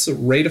 AS6,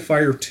 Rate of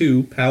Fire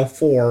 2, POW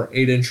 4,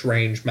 8-inch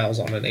range,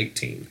 Malzahn an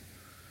 18.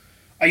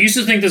 I used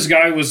to think this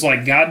guy was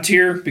like God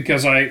tier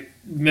because I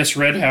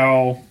misread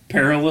how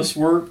Paralysis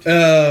worked.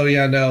 Oh,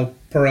 yeah, no.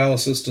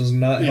 Paralysis does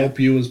not help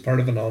you as part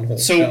of an on-hold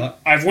shot. So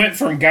I've went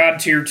from God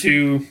tier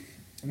to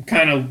I'm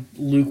kind of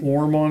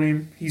lukewarm on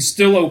him. He's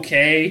still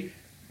okay,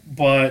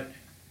 but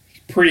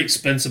he's pretty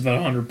expensive at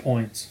 100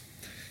 points.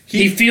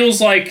 He feels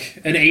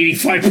like an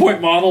 85-point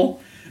model,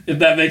 if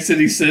that makes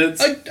any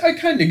sense. I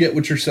kind of get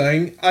what you're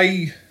saying.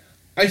 I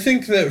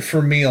think that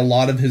for me, a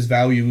lot of his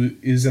value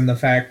is in the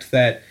fact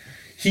that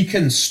he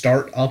can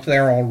start up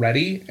there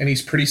already, and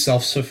he's pretty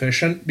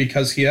self-sufficient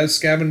because he has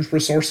Scavenge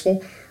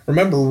Resourceful.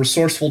 Remember,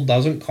 Resourceful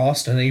doesn't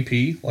cost an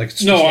AP. Like,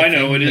 it's just I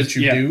know it is.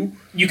 You do.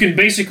 You can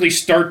basically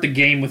start the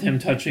game with him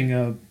touching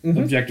a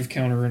objective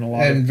counter in a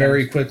lot of and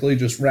very quickly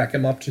just rack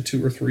him up to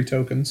 2 or 3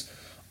 tokens.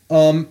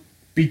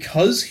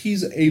 Because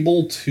he's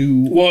able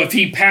to... Well, if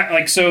he...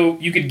 so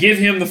you could give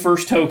him the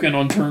first token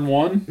on turn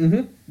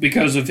 1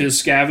 because of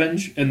his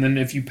Scavenge, and then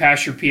if you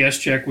pass your PS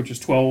check, which is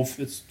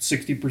 12, it's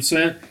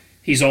 60%,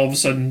 he's all of a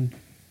sudden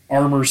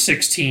armor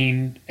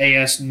 16,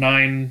 AS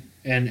 9,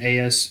 and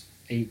AS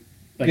 8.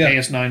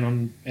 AS 9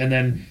 on... And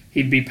then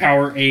he'd be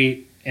power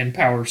 8 and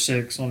power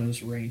 6 on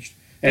his ranged.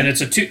 And it's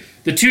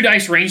the 2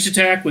 dice ranged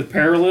attack with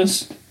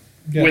Paralysis...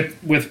 Yeah.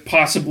 With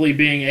possibly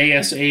being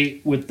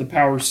AS8 with the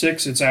power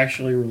 6, it's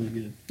actually really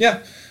good.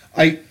 Yeah.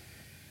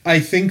 I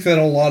think that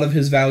a lot of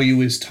his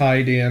value is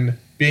tied in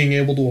being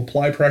able to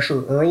apply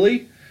pressure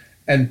early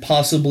and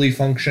possibly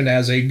function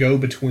as a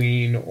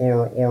go-between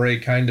or a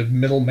kind of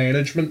middle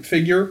management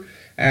figure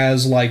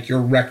as like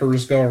your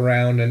wreckers go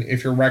around, and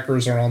if your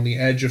wreckers are on the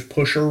edge of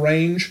pusher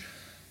range,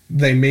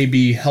 they may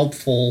be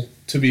helpful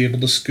to be able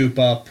to scoop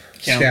up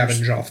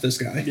Scavenge off this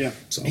guy. Yeah.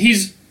 So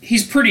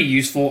He's pretty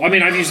useful. I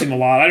mean, I've used him a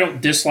lot. I don't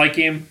dislike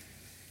him.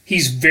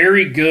 He's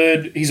very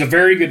good. He's a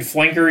very good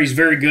flanker. He's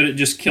very good at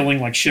just killing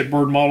like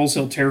shipboard models.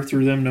 He'll tear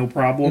through them, no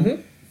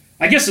problem.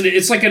 I guess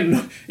it's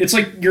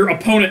like your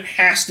opponent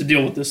has to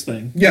deal with this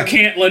thing. Yeah. You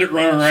can't let it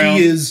run around.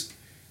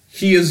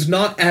 He is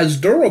not as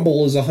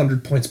durable as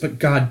 100 points, but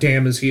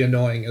goddamn is he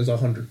annoying as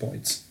 100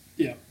 points.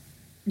 Yeah.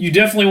 You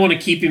definitely want to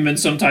keep him in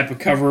some type of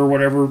cover or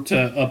whatever to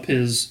up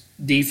his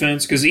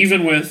defense, because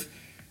even with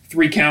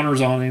 3 counters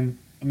on him,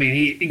 I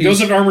mean, he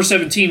goes up to armor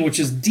 17, which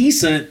is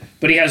decent,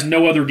 but he has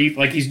no other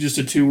like he's just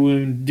a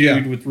 2-wound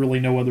dude with really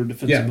no other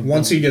defensive ability.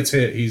 Once he gets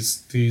hit,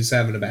 he's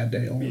having a bad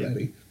day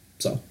already. Yeah.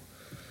 So,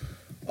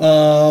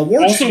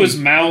 also his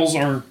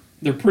mals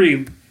they're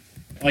pretty,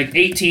 like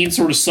 18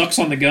 sort of sucks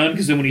on the gun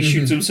because then when he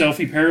shoots himself,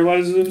 he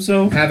paralyzes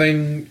himself.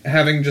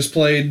 Having just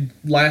played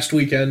last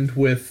weekend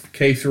with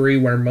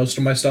K3, where most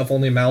of my stuff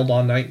only maled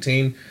on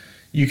 19,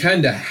 you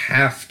kind of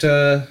have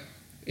to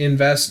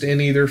invest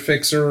in either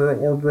Fixer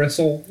or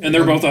Gristle. And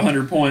they're both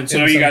 100 points. So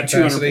now you got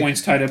 200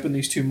 points tied up in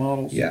these 2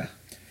 models. Yeah.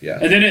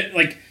 And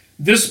then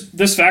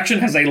this faction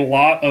has a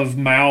lot of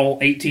Mal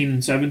 18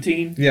 and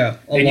 17. Yeah,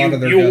 lot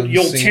of their guns.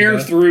 You'll tear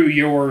through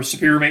your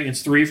Superior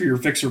Maintenance 3 for your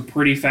Fixer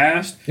pretty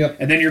fast. Yep.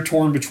 And then you're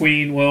torn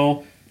between,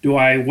 do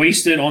I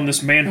waste it on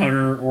this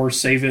Manhunter or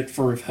save it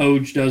for if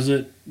Hoge does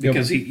it?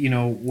 Because he,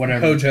 whatever.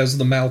 Hoge has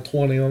the Mal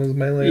 20 on his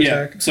melee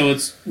attack. So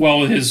it's,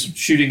 his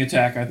shooting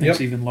attack, I think,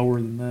 is even lower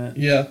than that.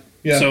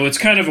 Yeah. So it's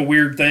kind of a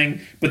weird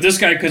thing. But this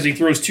guy, because he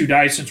throws 2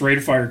 dice, it's rate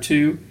of fire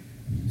 2.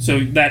 So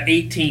that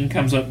 18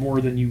 comes up more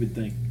than you would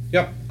think.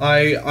 Yep.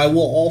 I will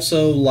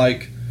also,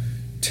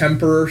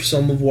 temper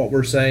some of what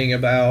we're saying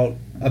about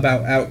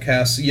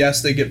Outcasts.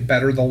 Yes, they get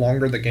better the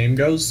longer the game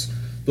goes.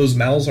 Those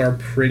Mals are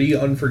pretty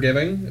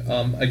unforgiving.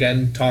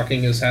 Again,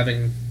 talking as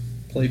having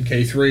played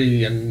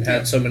K3 and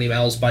had so many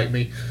Mals bite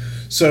me.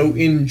 So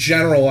in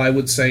general, I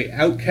would say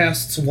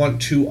Outcasts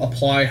want to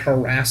apply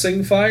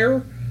harassing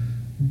fire,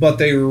 but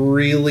they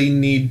really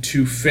need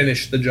to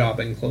finish the job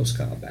in close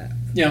combat.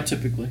 Yeah,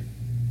 typically.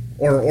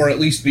 Or at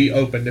least be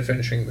open to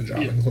finishing the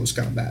job in close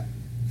combat.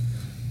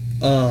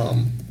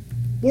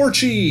 War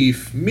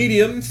Chief,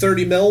 medium,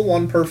 30 mil,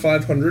 1 per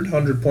 500,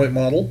 100-point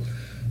model.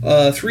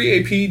 3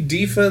 AP,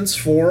 defense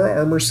 4,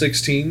 armor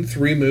 16,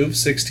 3 moves,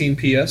 16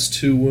 PS,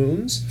 2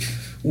 wounds.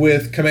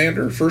 With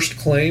commander, first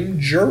claim,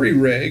 jury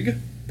rig,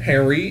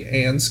 parry,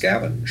 and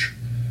scavenge.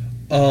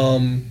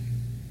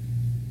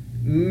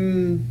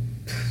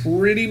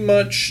 Pretty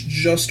much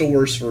just a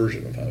worse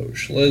version of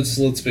Hoge.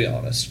 Let's be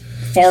honest.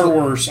 Far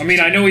worse. I mean,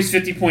 I know he's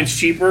 50 points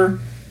cheaper,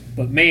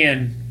 but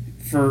man,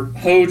 for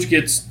Hoge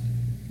gets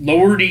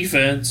lower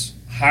defense,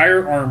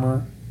 higher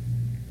armor.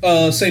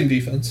 Same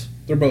defense.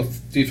 They're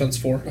both defense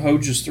 4.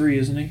 Hoge is 3,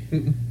 isn't he?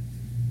 Mm-mm.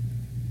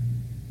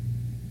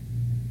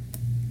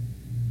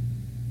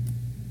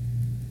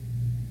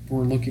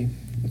 We're looking.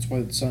 That's why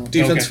it's silent.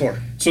 Defense 4.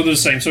 So they're the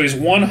same. So he's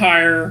 1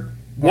 higher,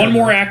 1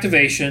 more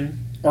activation,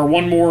 or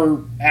 1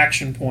 more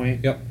action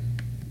point. Yep.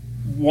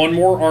 1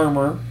 more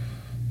armor.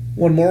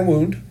 1 more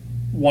wound.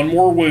 1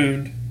 more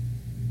wound.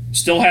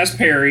 Still has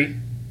parry.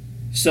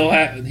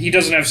 He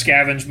doesn't have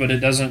scavenge, but it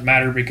doesn't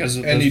matter because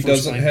of and he first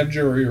doesn't claim. have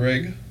jury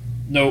rig.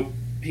 Nope.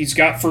 He's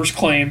got first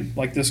claim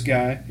like this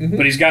guy,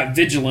 but he's got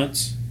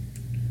vigilance.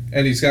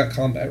 And he's got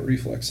combat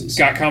reflexes.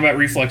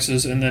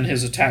 And then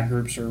his attack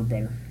groups are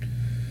better.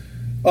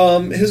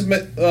 Hoge's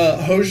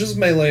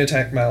melee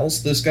attack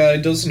Mals. This guy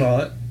does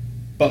not,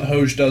 but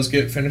Hoge does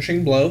get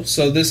finishing blow.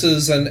 So this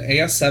is an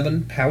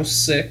AS7 POW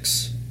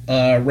 6,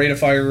 rate of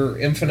fire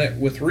infinite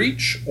with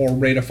reach, or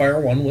rate of fire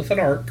 1 with an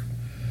arc.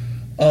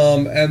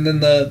 And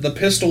then the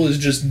pistol is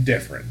just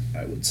different,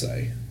 I would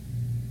say.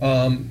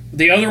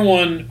 The other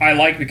one I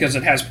like because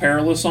it has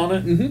Perilous on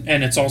it,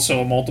 and it's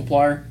also a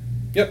multiplier.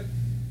 Yep.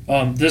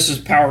 This is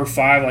power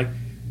 5,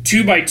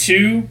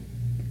 2x2.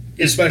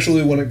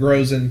 Especially when it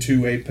grows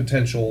into a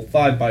potential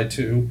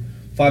 5x2.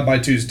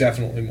 5x2 is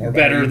definitely more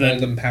better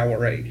than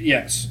power 8.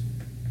 Yes.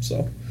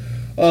 So,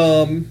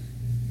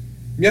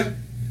 yeah.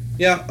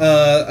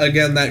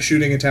 Again, that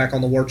shooting attack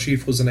on the War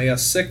Chief was an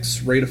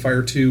AS6, rate of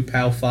fire 2,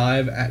 POW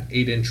 5 at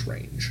 8-inch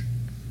range.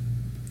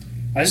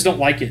 I just don't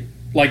like it.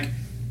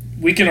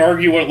 We can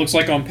argue what it looks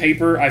like on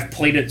paper. I've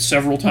played it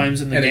several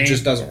times in the game. And it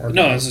just doesn't work.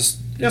 No, it's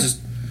just...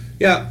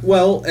 Yeah,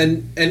 well,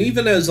 and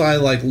even as I,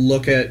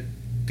 look at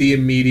the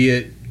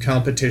immediate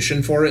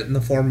competition for it in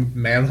the form of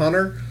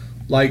Manhunter,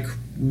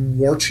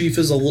 War Chief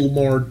is a little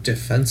more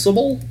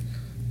defensible,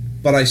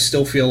 but I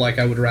still feel like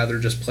I would rather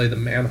just play the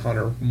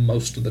Manhunter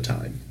most of the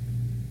time.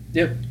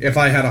 Yep. If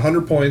I had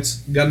 100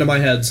 points, gun to my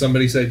head,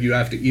 somebody said you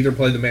have to either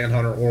play the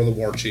Manhunter or the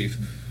War Chief.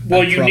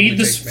 Well, you need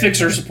this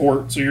Fixer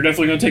support, so you're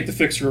definitely going to take the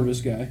Fixer of this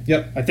guy.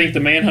 Yep. I think the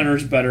Manhunter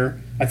is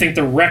better. I think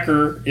the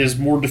Wrecker is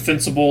more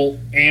defensible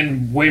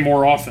and way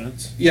more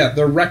offense. Yeah,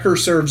 the Wrecker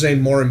serves a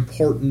more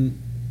important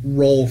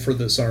role for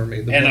this army.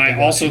 And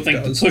I also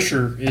think the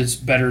Pusher is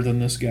better than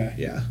this guy.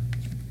 Yeah.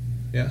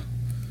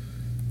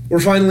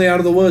 We're finally out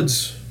of the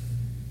woods.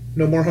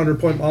 No more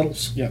 100-point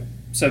models. Yep.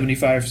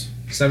 75s.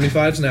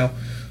 75s now.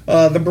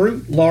 The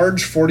Brute,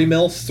 large, 40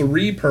 mil,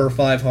 3 per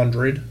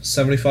 500,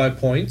 75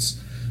 points.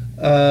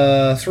 3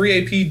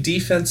 AP,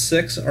 defense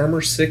 6,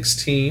 armor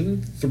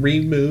 16, 3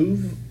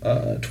 move,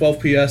 12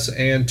 PS,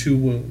 and 2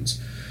 wounds.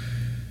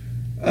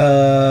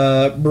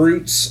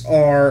 Brutes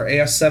are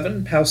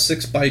AS7, POW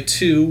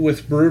 6x2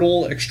 with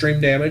brutal,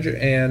 extreme damage,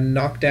 and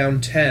knockdown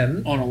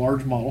 10. On a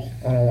large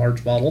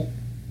model.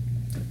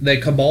 They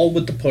cabal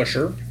with the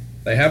Pusher.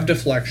 They have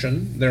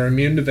deflection. They're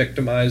immune to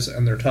victimize,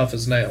 and they're tough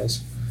as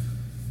nails.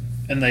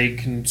 And they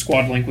can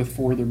squad link with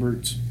 4 of their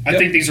Brutes. I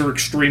think these are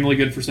extremely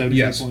good for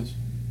 75 points.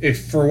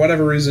 If for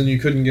whatever reason you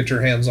couldn't get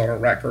your hands on a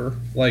Wrecker,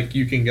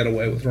 you can get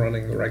away with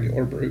running the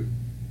regular Brute.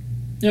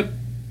 Yep.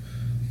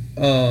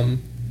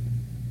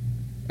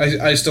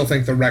 I still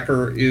think the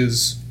Wrecker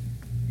is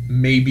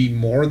maybe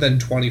more than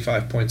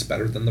 25 points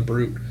better than the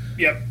Brute.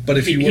 Yep. But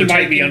if he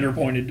might be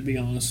underpointed, to be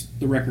honest.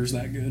 The Wrecker's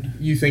that good.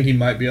 You think he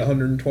might be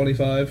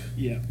 125?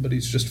 Yeah. But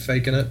he's just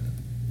faking it?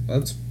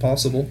 That's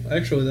possible.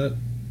 Actually,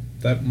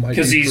 that might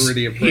be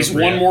pretty appropriate. He's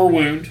 1 more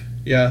wound.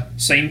 Yeah.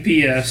 Same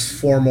PS.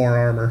 4 more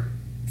armor.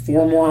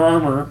 4 more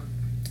armor.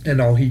 And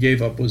all he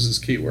gave up was his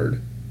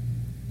keyword.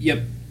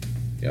 Yep.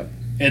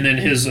 And then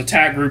his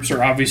attack groups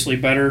are obviously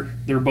better.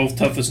 They're both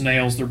tough as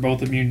nails. They're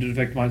both immune to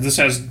victimize. This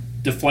has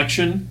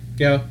deflection.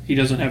 Yeah. He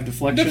doesn't have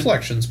deflection.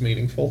 Deflection's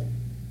meaningful.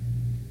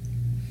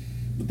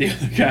 But the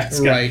other guy's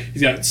got, Right.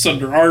 he's got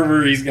Sunder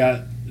Armor, he's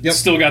got, Yep.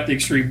 still got the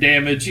extreme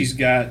damage, he's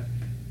got,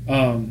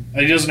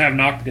 he doesn't have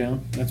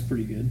knockdown. That's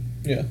pretty good.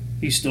 Yeah.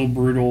 He's still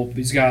brutal.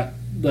 He's got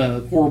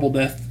the horrible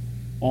death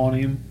on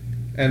him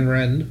And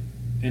Rend.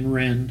 and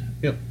Rend.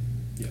 Yep.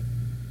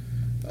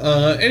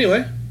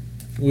 Anyway,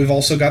 we've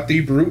also got the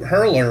Brute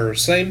Hurler.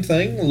 Same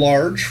thing,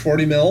 large,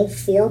 40 mil,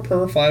 4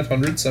 per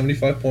 500,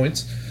 75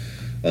 points.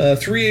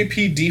 3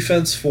 AP,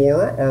 defense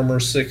 4, armor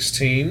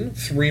 16,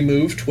 3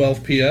 move,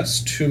 12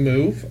 PS, 2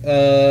 move.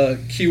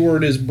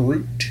 Keyword is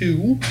Brute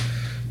 2.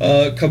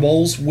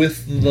 Cabals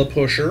with the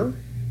Pusher,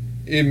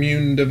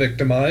 immune to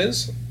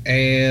Victimize,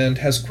 and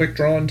has quick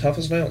draw and tough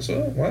as nails.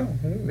 Oh, wow,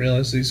 I didn't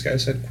realize these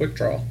guys had quick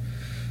draw.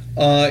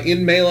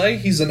 In melee,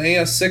 he's an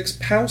AS6,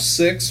 POW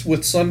 6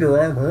 with Sunder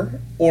Armor,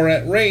 or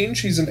at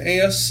range, he's an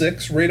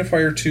AS6, Rate of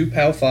Fire 2,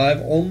 POW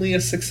 5, only a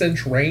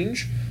 6-inch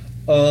range.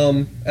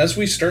 As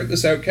we start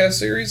this Outcast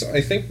series, I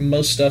think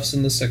most stuff's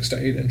in the 6 to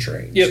 8-inch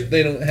range. Yep.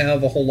 They don't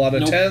have a whole lot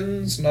of Nope.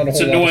 10s, not a It's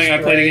whole lot annoying. of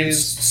I played sprays.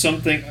 against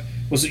something.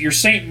 Was it your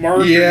Saint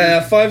Mark? Yeah,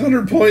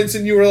 500 points,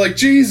 and you were like,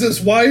 Jesus,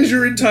 why is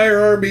your entire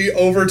army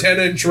over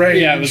 10-inch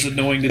range? Yeah, it was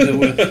annoying to deal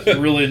with.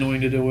 Really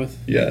annoying to deal with.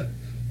 Yeah.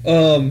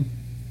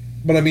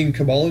 But I mean,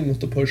 caballing with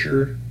the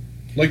Pusher,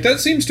 like, that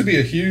seems to be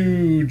a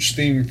huge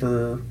theme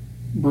for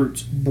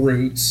Brutes.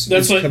 Brutes.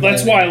 That's is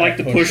that's caballing why I with like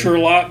the Pusher a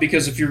lot,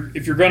 because if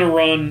you're gonna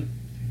run,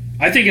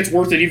 I think it's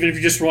worth it even if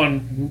you just run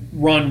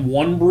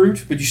one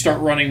Brute, but you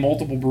start running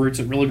multiple Brutes,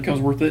 it really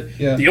becomes worth it.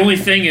 Yeah. The only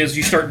thing is,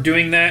 you start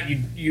doing that,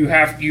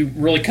 you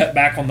really cut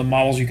back on the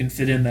models you can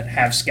fit in that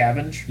have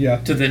scavenge. Yeah.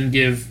 To then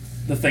give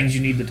the things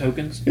you need the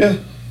tokens. Yeah.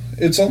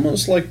 It's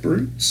almost like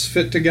Brutes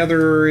fit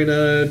together in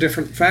a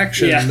different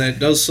faction Yeah. that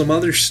does some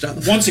other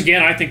stuff. Once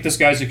again, I think this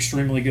guy's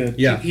extremely good.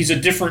 Yeah. He's a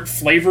different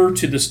flavor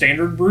to the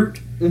standard Brute,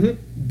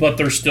 but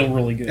they're still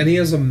really good. And he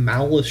has a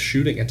malice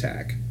shooting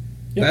attack.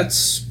 Yep.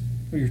 That's...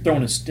 Well, you're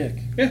throwing a stick.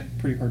 Yeah.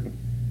 Pretty hard to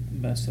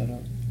mess that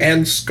up.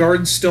 And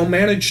Scard still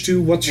managed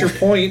to. What's your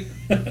point?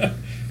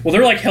 Well,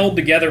 they're like held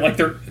together. Like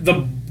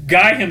the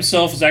guy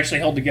himself is actually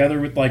held together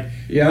with like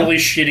Yeah. really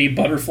shitty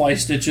butterfly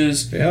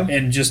stitches Yeah.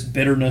 and just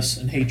bitterness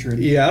and hatred.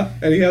 Yeah,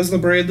 and he has the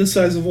braid the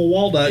size of a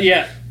walnut.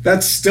 Yeah.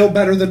 That's still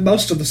better than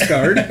most of the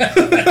Scard.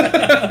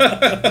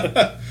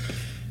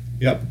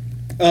 Yep.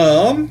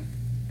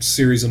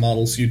 Series of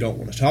models you don't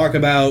want to talk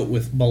about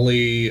with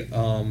Bully.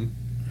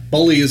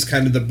 Bully is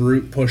kind of the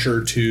Brute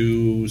pusher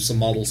to some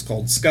models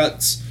called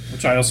Scuts.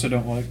 Which I also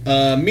don't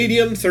like.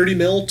 Medium, 30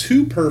 mil,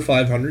 2 per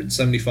 500,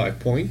 75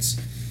 points.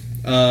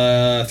 3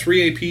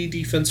 AP,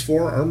 defense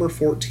 4, armor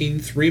 14,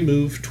 3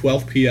 move,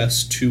 12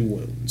 PS, 2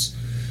 wounds.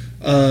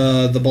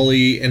 The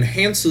Bully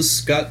enhances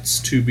Scuts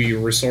to be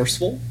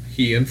resourceful.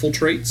 He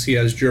infiltrates, he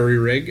has Jury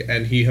Rig,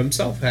 and he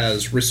himself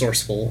has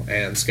resourceful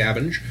and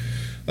scavenge.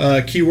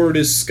 Keyword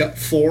is Scut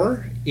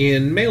 4.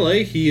 In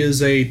melee, he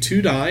is a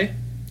 2-die,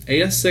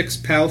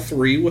 AS6 POW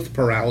 3 with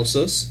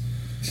paralysis.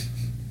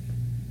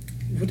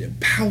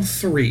 POW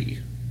 3.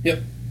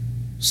 Yep.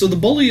 So the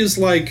Bully is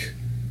like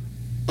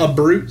a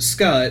Brute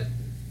Scut.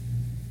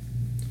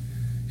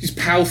 He's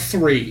POW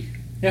 3.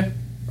 Yeah.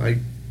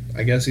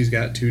 I guess he's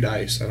got 2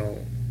 dice. I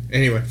don't...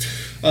 Anyway.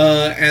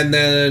 And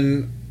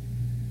then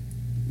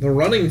the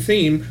running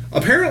theme.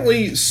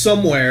 Apparently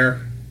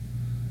somewhere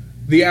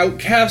the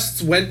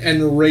Outcasts went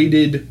and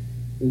raided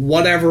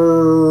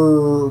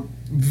whatever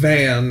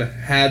van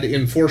had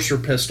Enforcer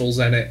pistols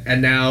in it,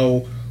 and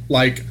now,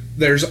 like,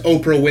 there's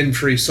Oprah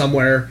Winfrey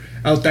somewhere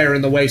out there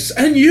in the wastes,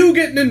 and you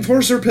get an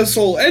Enforcer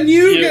pistol, and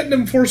you get an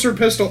Enforcer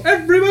pistol.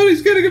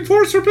 Everybody's getting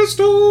Enforcer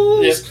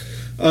pistols! Yep.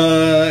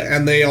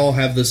 And they all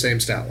have the same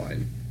stat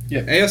line.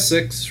 Yep.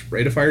 AS6,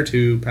 Rate of Fire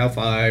 2, POW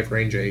 5,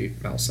 Range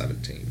 8, Mal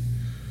 17.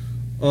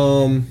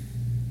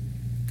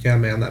 Yeah,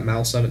 man, that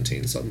Mal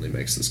 17 suddenly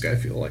makes this guy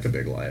feel like a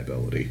big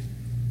liability.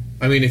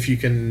 I mean, if you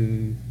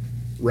can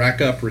rack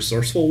up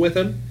resourceful with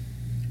him,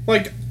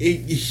 like,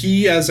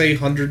 he has a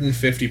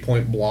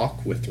 150-point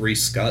block with 3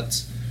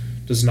 Scuts.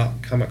 Does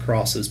not come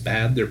across as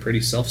bad. They're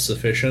pretty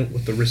self-sufficient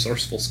with the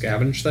resourceful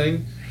scavenge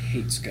thing. I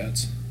hate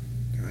Scuts.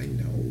 I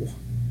know.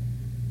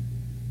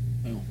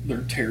 Oh,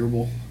 they're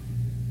terrible.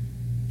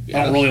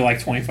 Yeah. I don't really like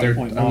 25-point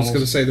I was models. going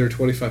to say they're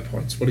 25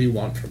 points. What do you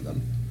want from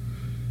them?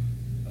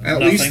 At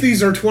Nothing. least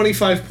these are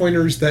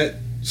 25-pointers that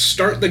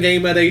start the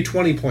game at a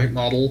 20-point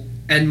model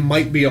and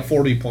might be a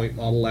 40-point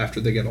model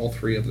after they get all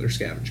 3 of their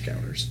scavenge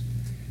counters.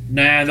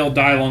 Nah, they'll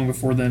die long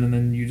before then, and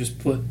then you just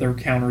put their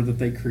counter that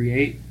they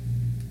create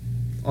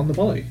On the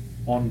Bully.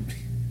 on,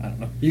 I don't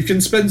know. You can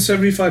spend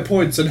 75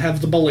 points and have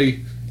the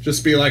Bully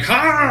just be like,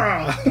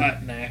 ha!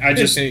 I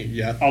just,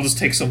 yeah. I'll just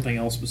take something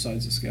else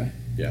besides this guy.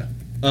 Yeah.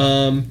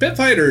 Bit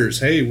Fighters.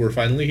 Hey, we're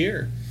finally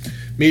here.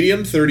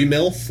 Medium, 30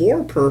 mil,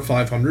 4 per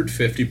 500,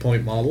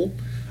 50-point model.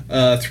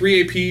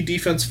 3 AP,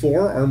 defense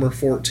 4, armor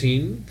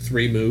 14,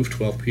 3 move,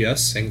 12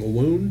 PS, single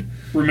wound.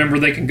 Remember,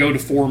 they can go to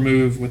 4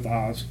 move with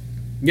Oz.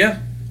 Yeah.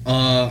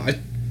 I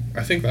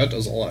think that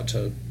does a lot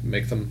to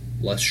make them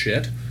less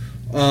shit.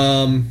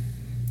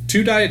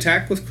 2-die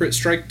attack with crit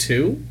strike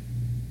 2.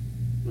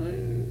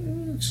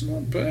 it's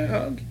not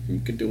bad. You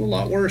could do a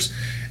lot worse.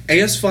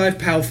 AS5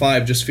 POW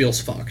 5 just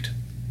feels fucked.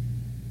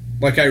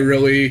 Like, I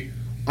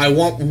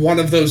want one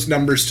of those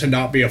numbers to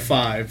not be a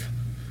 5.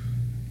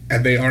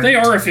 And they aren't. They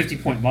are a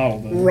 50-point model,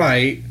 though.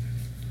 Right.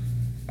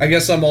 I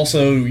guess I'm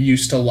also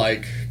used to,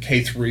 like,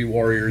 K3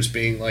 Warriors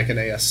being like an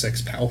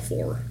AS6 POW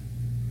 4.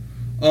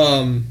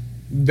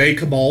 They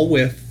cabal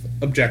with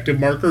objective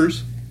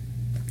markers,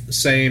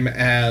 same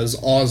as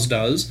Oz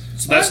does.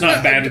 So that's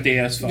not bad with the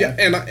AS5. Yeah,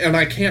 and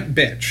I can't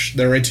bitch.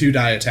 They're a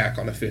 2-die attack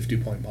on a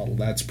 50-point model.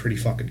 That's pretty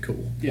fucking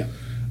cool. Yeah.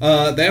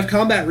 They have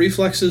combat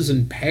reflexes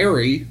and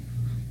parry.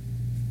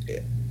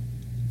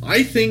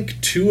 I think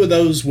 2 of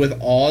those with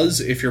Oz,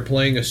 if you're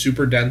playing a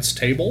super dense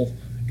table,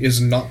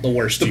 is not the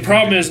worst. The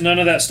problem is none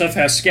of that stuff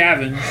has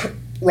scavenge.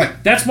 Right.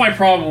 That's my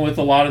problem with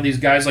a lot of these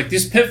guys. Like,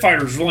 this Pit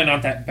Fighter is really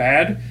not that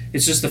bad.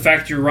 It's just the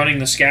fact you're running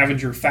the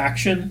scavenger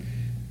faction.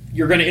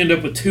 You're going to end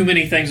up with too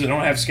many things that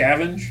don't have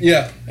scavenge.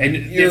 Yeah. And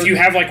if you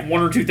have, like,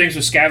 1 or 2 things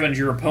with scavenge,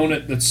 your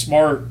opponent that's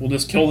smart will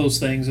just kill those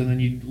things, and then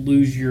you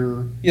lose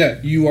your... Yeah,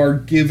 you are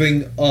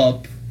giving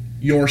up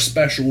your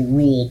special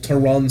rule to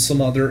run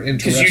some other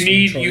interesting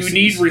choices. Because you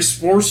need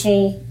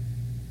resourceful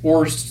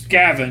or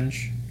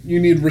scavenge. You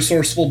need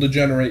resourceful to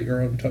generate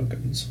your own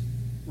tokens.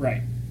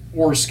 Right.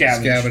 Or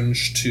scavenge.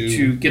 Scavenge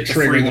to get the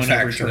trigger free the one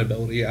every faction turn.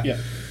 ability, yeah. Yeah.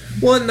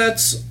 Well, and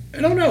that's...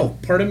 I don't know.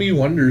 Part of me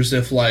wonders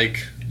if,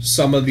 like,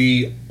 some of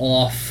the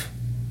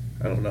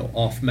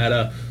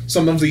off-meta,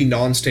 some of the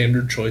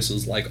non-standard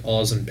choices like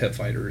Oz and Pit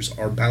Fighters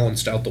are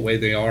balanced out the way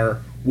they are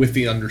with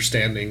the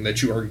understanding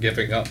that you are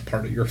giving up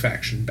part of your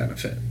faction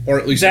benefit. Or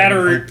at least That I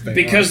or, hope they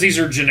because are. these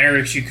are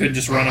generics, you could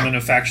just run them in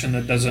a faction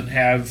that doesn't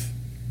have...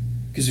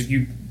 Because if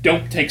you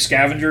don't take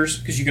scavengers,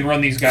 because you can run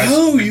these guys...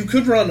 Oh, you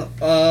could run...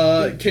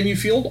 can you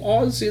field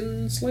Oz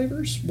in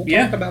Slavers? We'll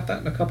Yeah. talk about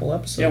that in a couple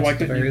episodes Yeah, why at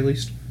the couldn't very you?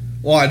 least.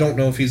 Well, I don't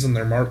know if he's in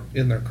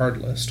their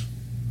card list.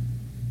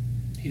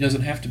 He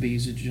doesn't have to be.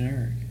 He's a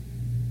generic.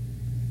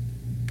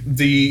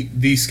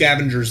 The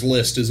scavengers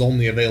list is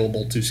only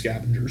available to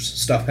scavengers.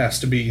 Stuff has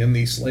to be in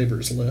the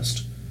slavers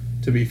list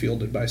to be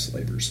fielded by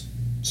slavers.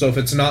 So if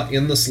it's not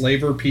in the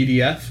slaver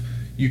PDF,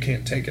 you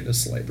can't take it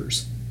as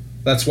slavers.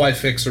 That's why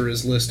Fixer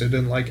is listed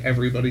in like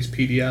everybody's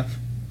PDF.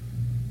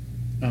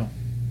 Oh.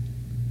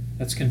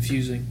 That's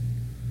confusing.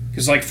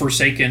 Because like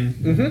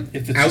Forsaken,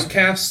 if it's...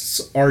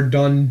 Outcasts are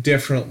done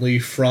differently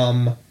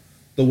from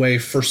the way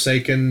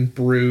Forsaken,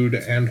 Brood,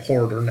 and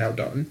Horde are now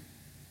done.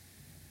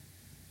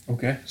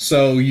 Okay.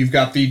 So you've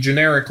got the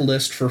generic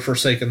list for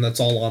Forsaken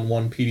that's all on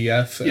one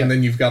PDF, Yeah. and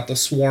then you've got the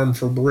Swarm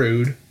for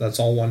Brood that's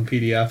all one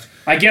PDF.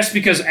 I guess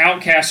because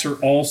Outcasts are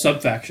all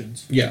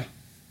subfactions. Yeah.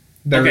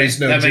 There Okay, is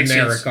no that makes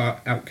generic sense.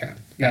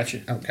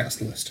 Gotcha.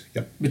 outcast list.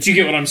 Yep. But you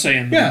get what I'm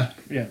saying. though. Yeah.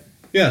 Yeah.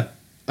 Yeah.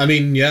 I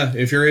mean, yeah,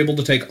 if you're able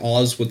to take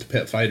Oz with the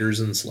Pit Fighters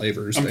and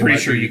Slavers, I'm they pretty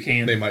might sure be- you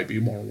can. They might be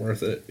more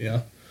worth it,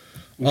 yeah.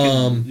 Do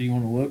you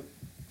want to look?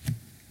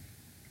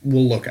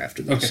 We'll look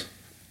after this.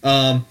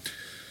 Okay.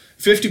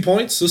 50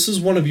 points. This is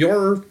one of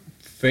your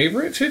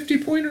favorite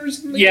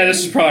 50-pointers in the game? Yeah,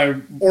 this is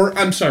probably... Or,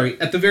 I'm sorry,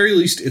 at the very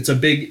least, it's a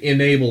big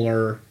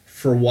enabler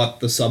for what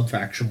the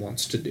sub-faction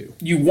wants to do.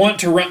 You want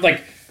to run...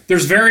 Like,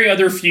 there's very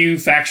other few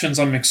factions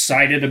I'm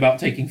excited about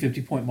taking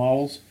 50-point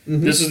models.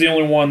 Mm-hmm. This is the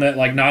only one that,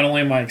 like, not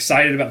only am I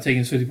excited about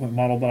taking this 50-point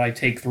model, but I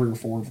take 3 or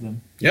 4 of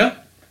them. Yeah.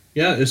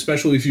 Yeah,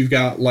 especially if you've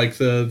got, like,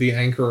 the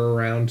anchor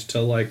around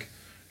to, like,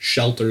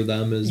 shelter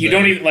them. As You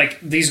don't even... Like,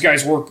 these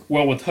guys work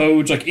well with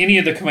Hoge. Like, any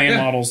of the command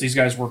Yeah. models, these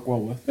guys work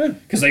well with. Yeah.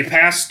 Because they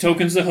pass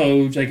tokens to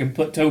Hoge. They can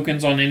put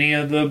tokens on any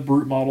of the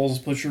brute models,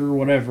 pusher, or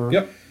whatever.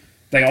 Yep.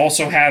 They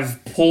also have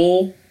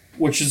pull,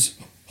 which is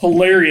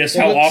hilarious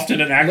how Well,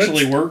 often it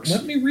actually works.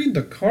 Let me read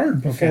the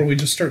card before Okay. we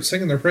just start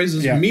singing their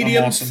praises. Yeah,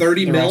 Medium, I'm awesome.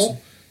 30 They're mil, awesome.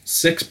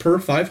 6 per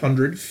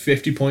 500,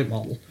 50-point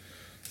model.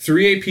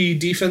 3 AP,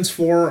 defense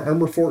 4,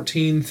 armor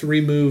 14,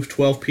 3 move,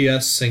 12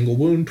 PS, single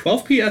wound.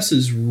 12 PS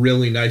is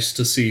really nice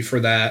to see for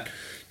that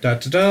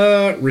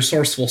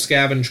resourceful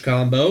scavenge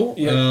combo.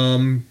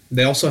 Yep.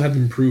 They also have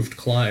improved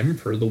climb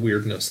for the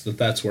weirdness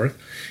that's worth.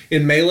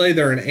 In melee,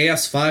 they're an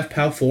AS5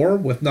 POW 4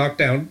 with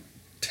knockdown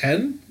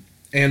 10.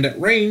 And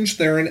at range,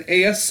 they're an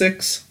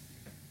AS6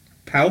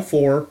 POW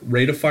 4,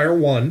 rate of fire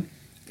 1,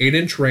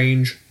 8-inch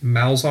range,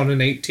 Mal's on an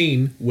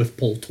 18 with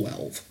pull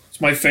 12. It's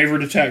my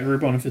favorite attack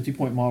group on a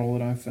 50-point model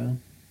that I've found.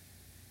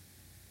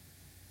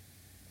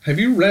 Have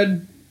you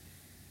read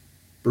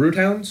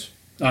Broodhounds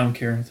I don't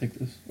care. I'll take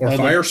this. or I love-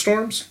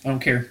 Firestorms? I don't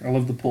care. I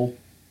love the pull.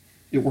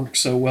 It works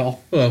so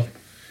well. Well,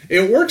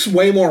 it works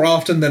way more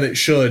often than it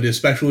should,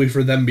 especially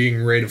for them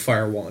being rate of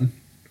fire 1.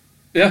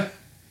 Yeah.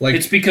 Like,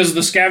 It's because of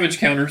the scavenge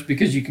counters,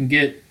 because you can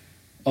get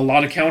a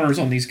lot of counters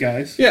on these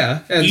guys.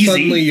 yeah, and Easy.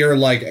 suddenly you're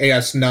like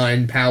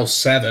AS9, POW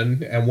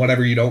 7, and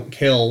whatever you don't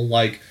kill,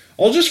 like,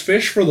 I'll just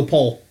fish for the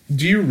pull.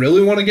 Do you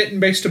really want to get in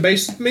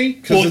base-to-base with me?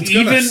 Because it's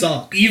going to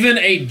suck. even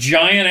a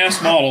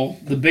giant-ass model,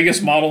 the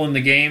biggest model in the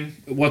game,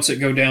 what's it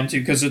go down to?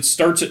 Because it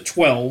starts at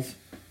 12.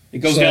 It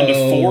goes down to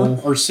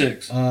 4 or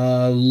 6.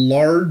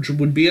 Large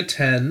would be a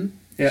 10.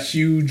 Yeah.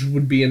 Huge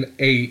would be an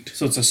 8.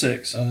 So it's a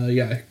 6.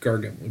 Yeah,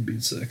 Gargant would be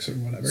 6 or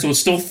whatever. So it's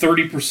still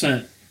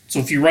 30%. So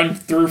if you run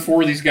 3 or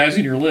 4 of these guys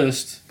in your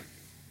list,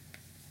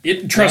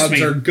 trust Odds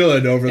me, are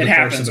good over the it course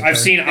happens. of the I've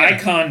turn. seen Yeah.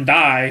 Icon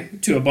die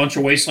to a bunch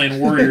of Wasteland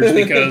Warriors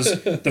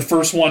because the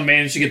first one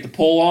managed to get the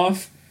pull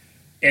off,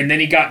 and then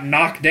he got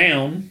knocked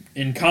down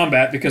in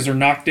combat because they're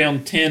knocked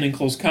down 10 in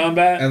close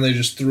combat. And they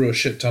just threw a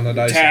shit ton of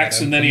dice Attacks,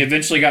 at him. and then he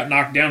eventually got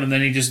knocked down, and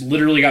then he just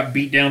literally got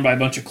beat down by a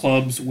bunch of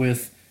clubs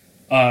with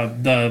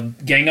the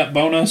gang up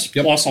bonus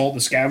plus all the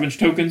scavenge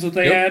tokens that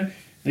they had.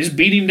 They just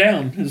beat him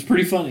down. It was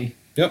pretty funny.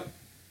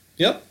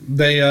 Yep.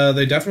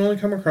 They definitely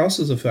come across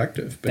as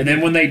effective. And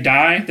then when they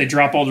die, they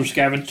drop all their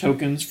scavenge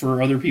tokens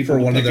for other people for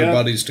to one of pick their up.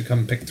 buddies to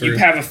come pick through. You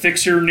have a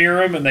fixer near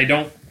them, and they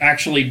don't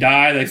actually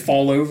die. They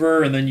fall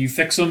over, and then you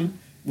fix them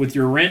with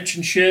your wrench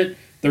and shit.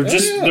 They're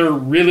they're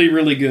really,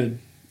 really good.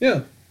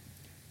 Yeah.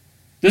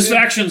 This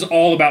faction's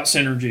all about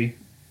synergy.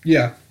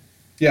 Yeah.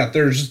 Yeah,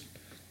 there's,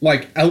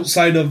 like,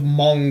 outside of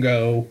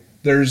Mongo,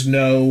 there's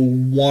no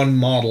one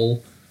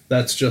model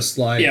that's just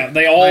like,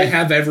 they all I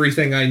have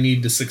everything I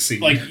need to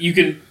succeed. like you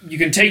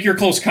can take your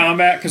close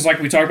combat because like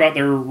we talked about,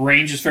 their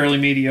range is fairly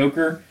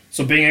mediocre.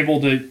 So being able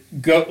to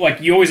go,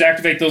 like, you always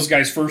activate those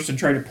guys first and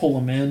try to pull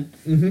them in,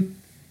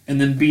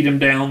 and then beat them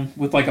down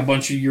with like a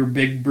bunch of your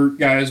big brute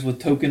guys with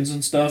tokens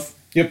and stuff.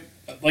 Yep.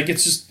 Like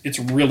it's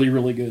really,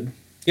 really good.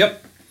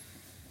 Yep.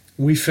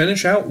 We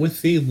finish out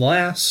with the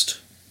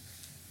last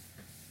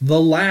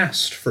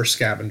for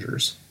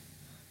scavengers,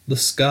 the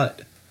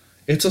Scud.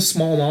 It's a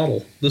small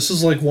model. This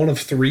is like one of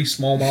 3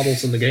 small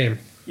models in the game.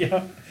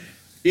 Yeah.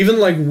 Even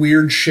like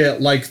weird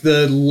shit like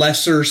the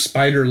lesser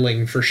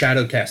Spiderling for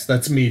Shadowcast,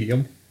 that's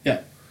medium.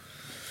 Yeah.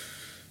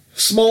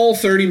 Small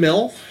 30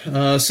 mil,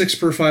 6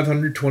 per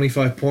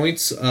 525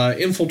 points.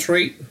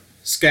 Infiltrate,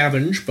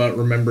 scavenge, but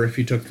remember if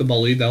you took the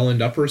bully, they'll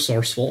end up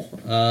resourceful.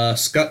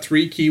 Scut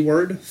 3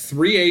 keyword,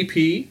 3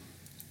 AP,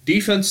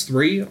 defense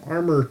 3,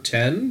 armor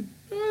 10.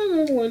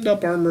 It'll end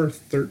up armor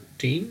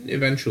 13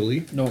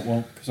 eventually. No, it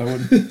won't, because I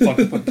wouldn't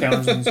fucking put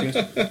counters on these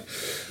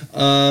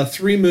guys.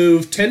 3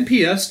 move, 10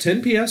 PS.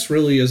 10 PS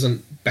really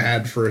isn't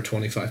bad for a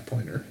 25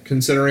 pointer,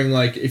 considering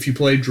like if you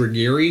play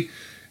Dragiri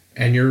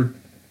and your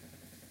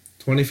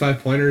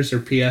 25 pointers are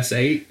PS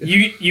 8.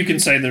 You can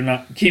say they're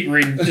not. Keep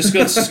reading. Let's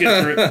just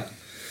get through it.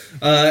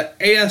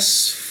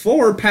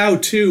 AS4 POW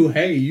 2.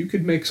 Hey, you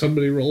could make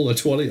somebody roll a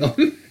 20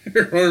 on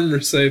your armor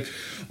save.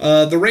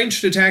 The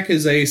ranged attack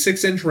is a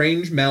 6-inch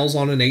range. Mal's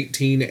on an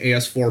 18.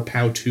 AS4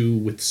 POW 2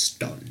 with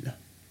stun.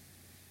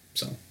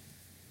 So.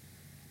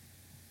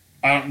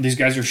 These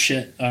guys are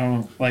shit. I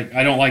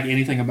don't like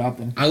anything about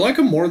them. I like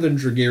them more than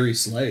Dragiri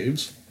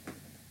slaves.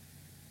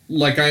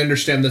 Like, I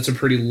understand that's a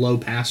pretty low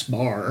pass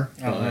bar.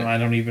 I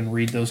don't even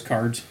read those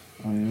cards.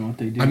 I don't even know what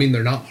they do. I mean,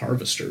 they're not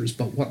harvesters,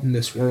 but what in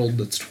this world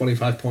that's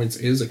 25 points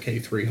is a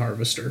K3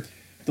 harvester?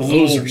 The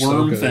Those little are so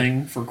worm good.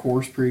 thing for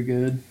core's pretty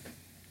good.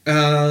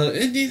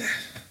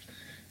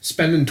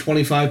 Spending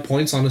 25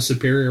 points on a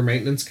superior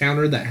maintenance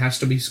counter that has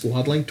to be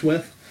squad linked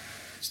with?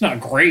 It's not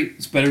great.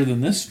 It's better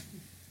than this.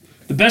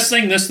 The best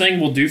thing this thing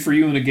will do for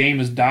you in a game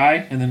is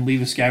die and then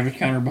leave a scavenge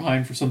counter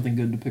behind for something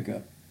good to pick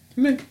up.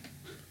 Meh.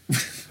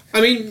 I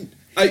mean,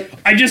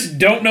 I just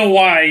don't know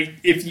why.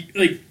 If you,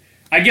 like,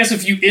 I guess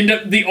if you end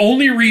up, the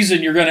only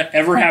reason you're going to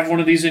ever have one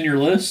of these in your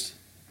list,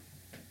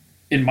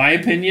 in my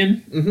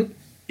opinion,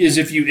 is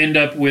if you end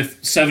up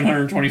with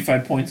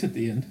 725 points at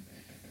the end.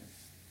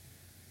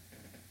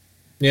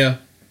 yeah.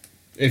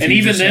 If And you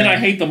even just then, have- I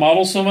hate the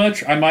model so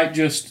much, I might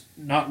just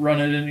not run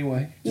it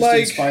anyway, just in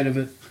Like- spite of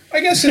it. I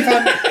guess if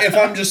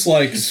I'm just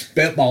like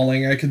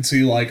spitballing, I could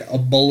see like a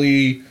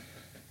bully,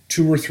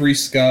 2 or 3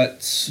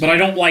 scuts. But I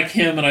don't like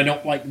him, and I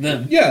don't like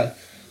them. Yeah.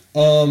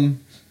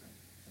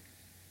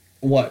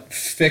 What?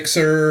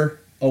 Fixer,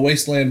 a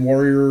Wasteland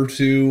Warrior or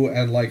 2,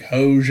 and like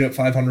Hoj at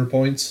 500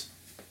 points?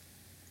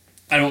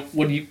 I don't.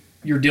 What do you?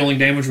 You're dealing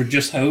damage with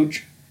just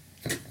Hoj?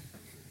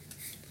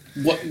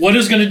 What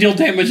is going to deal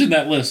damage in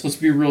that list? Let's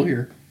be real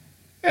here.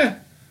 Yeah.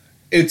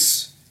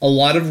 It's a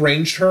lot of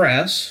ranged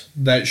harass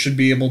that should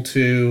be able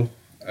to...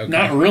 Okay.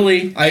 Not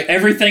really.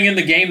 Everything in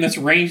the game that's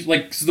ranged,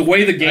 like the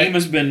way the game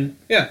has been.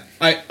 Yeah.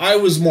 I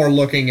was more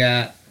looking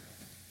at...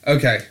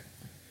 Okay.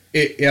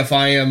 If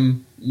I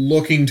am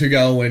looking to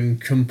go and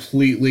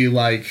completely,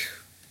 like,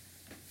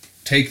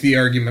 take the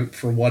argument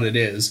for what it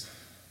is,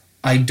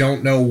 I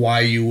don't know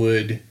why you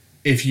would...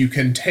 If you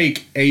can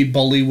take a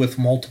bully with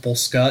multiple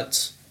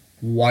scuts,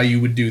 why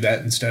you would do that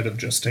instead of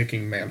just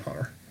taking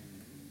Manhunter.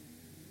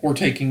 Or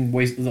taking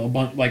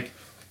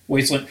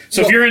Wasteland.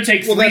 So if you're going to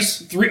take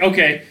three,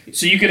 okay,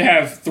 so you could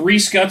have 3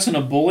 scuts and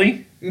a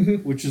bully,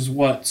 which is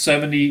what,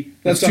 70?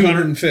 That's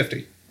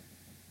 250.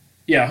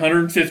 Yeah,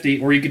 150,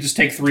 or you could just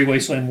take 3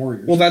 Wasteland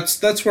Warriors. Well,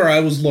 that's where I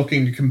was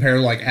looking to compare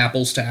like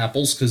apples to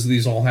apples, because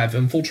these all have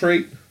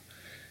infiltrate.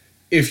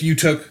 If you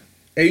took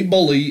a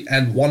bully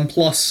and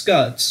 1+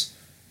 scuts,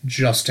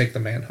 just take the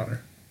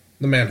Manhunter.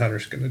 The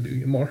Manhunter's going to do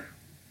you more.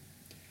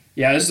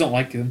 Yeah, I just don't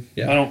like him.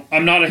 Yeah.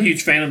 I'm not a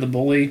huge fan of the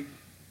bully.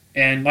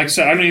 And like I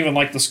said, I don't even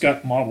like the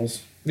Scut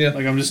models. Yeah.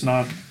 Like, I'm just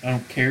not, I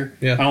don't care.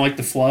 Yeah. I don't like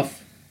the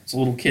fluff. It's a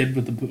little kid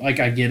with the, like,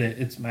 I get it.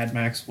 It's Mad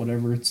Max,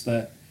 whatever. It's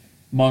that.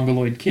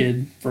 Mongoloid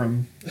kid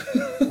from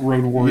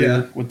Road Warrior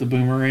Yeah. with the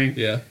boomerang.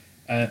 Yeah.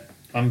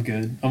 I'm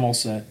good. I'm all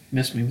set.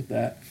 Miss me with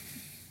that.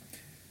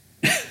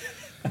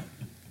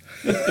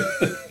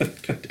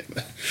 God damn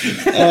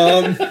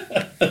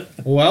it.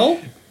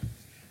 Well,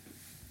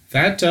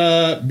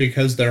 that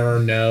because there are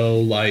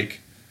no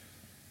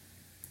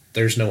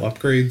there's no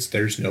upgrades,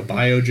 there's no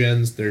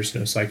biogens, there's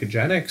no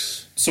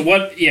psychogenics. So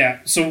what? Yeah.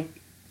 So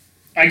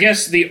I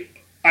guess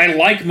I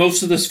like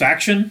most of this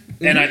faction,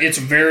 and it's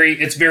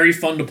very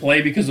fun to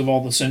play because of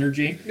all the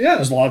synergy. Yeah.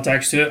 There's a lot of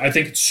attacks to it. I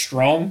think it's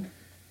strong.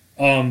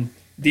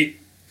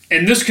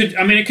 And this could,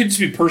 I mean, it could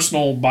just be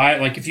personal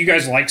like if you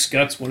guys like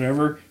Scuts,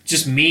 whatever.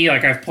 Just me,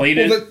 like I've played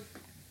it.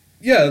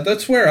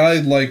 That's where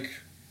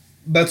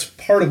that's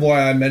part of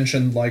why I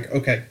mentioned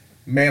okay,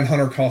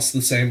 Manhunter costs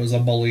the same as a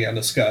Bully and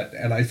a Scut,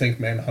 and I think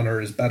Manhunter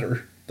is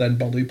better than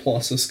Bully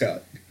plus a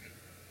Scut.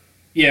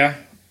 Yeah,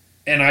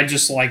 and I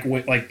just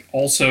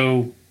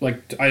also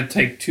I'd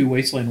take 2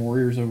 Wasteland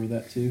Warriors over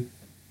that too.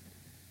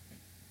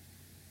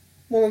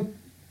 Well,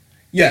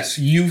 yes,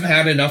 you've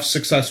had enough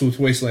success with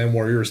Wasteland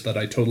Warriors that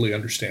I totally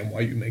understand why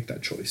you make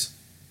that choice.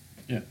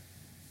 Yeah.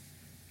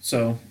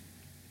 So,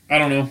 I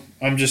don't know.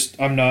 I'm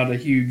not a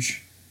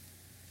huge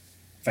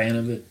fan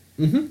of it.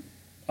 Mm-hmm.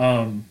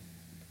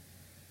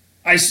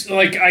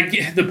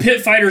 The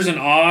Pit Fighters and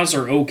Oz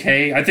are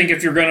okay. I think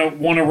if you're gonna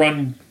want to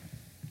run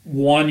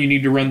one, you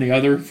need to run the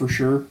other for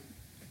sure.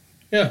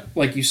 Yeah.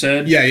 Like you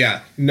said.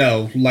 Yeah.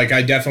 No,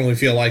 I definitely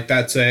feel like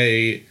that's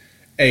a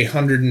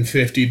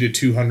 150 to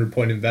 200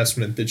 point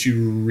investment that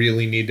you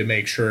really need to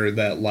make sure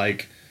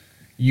that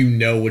you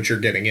know what you're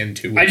getting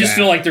into. I just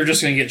feel like they're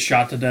just going to get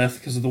shot to death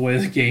because of the way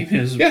the game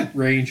is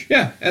range.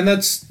 Yeah, and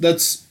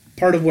that's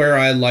part of where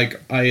I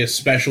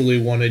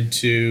especially wanted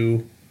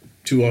to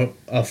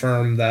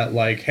affirm that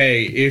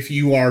hey, if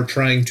you are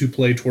trying to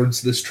play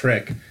towards this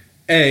trick,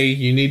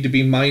 you need to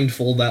be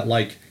mindful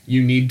that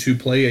you need to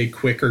play a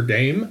quicker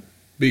game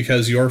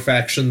because your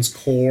faction's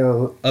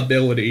core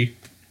ability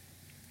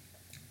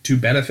to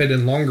benefit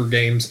in longer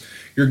games,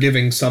 you're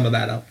giving some of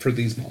that up for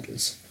these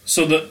models.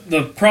 So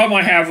the problem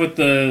I have with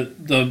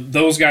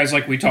those guys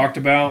like we talked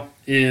about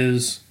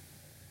is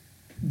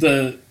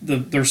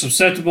they're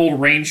susceptible to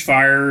range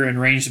fire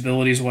and ranged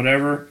abilities,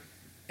 whatever,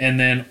 and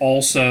then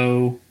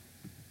also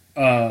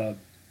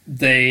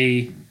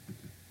they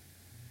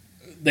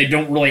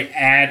don't really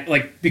add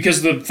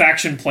because the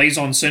faction plays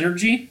on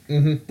synergy.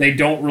 Mm-hmm. They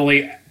don't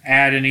really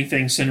add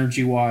anything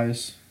synergy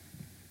wise.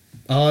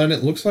 And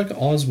it looks like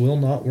Oz will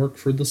not work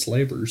for the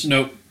Slavers.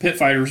 Nope, Pit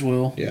Fighters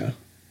will. Yeah,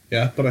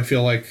 but I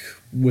feel like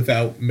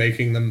without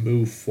making them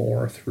move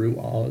 4 through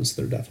Oz,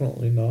 they're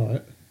definitely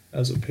not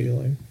as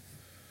appealing.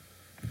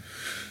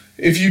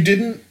 If you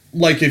didn't,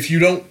 if you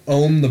don't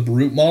own the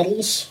Brute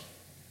models,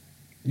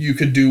 you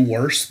could do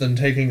worse than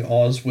taking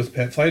Oz with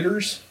Pit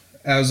Fighters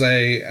as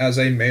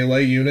a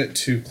melee unit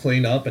to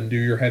clean up and do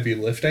your heavy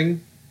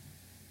lifting.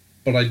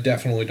 But I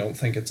definitely don't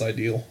think it's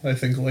ideal. I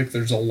think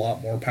there's a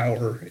lot more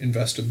power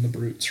invested in the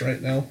Brutes right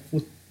now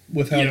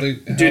with how they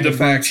do the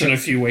Brutes and a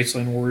few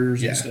Wasteland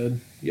Warriors instead.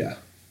 Yeah.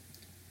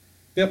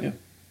 Yep.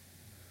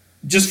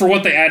 Just for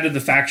what they add to the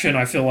faction,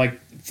 I feel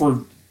like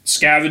for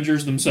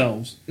scavengers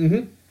themselves,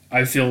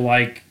 I feel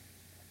like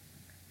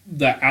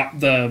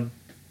the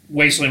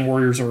Wasteland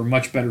Warriors are a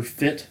much better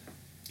fit.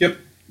 Yep.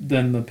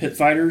 Than the Pit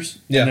Fighters.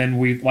 Yeah. And then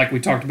we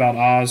talked about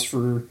Oz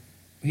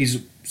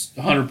he's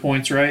 100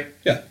 points, right?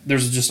 Yeah.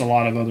 There's just a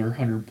lot of other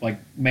 100,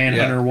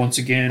 Manhunter once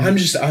again.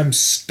 I'm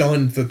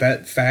stunned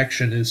that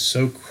faction is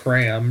so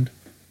crammed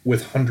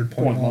with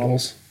 100-point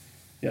models.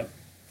 Yeah.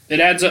 It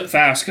adds up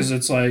fast because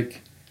it's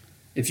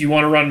if you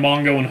want to run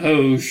Mongo and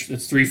Hoj,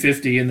 it's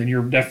 350, and then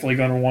you're definitely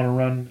going to want to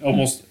run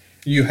almost...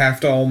 You have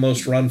to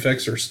almost run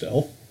Fixer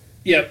still.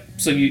 Yep.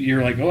 So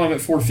you're I'm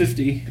at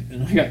 450,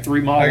 and I got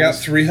 3 models. I got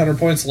 300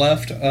 points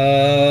left.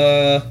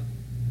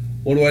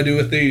 What do I do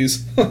with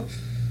these?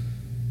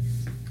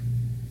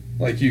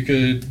 you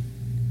could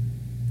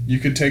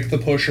take the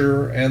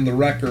Pusher and the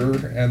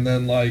Wrecker, and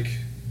then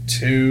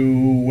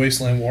 2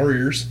 Wasteland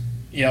Warriors.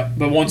 Yeah,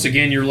 but once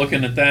again, you're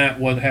looking at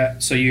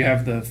that. So you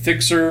have the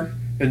Fixer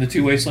and the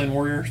 2 Wasteland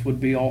Warriors would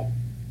be all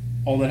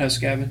that has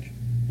scavenge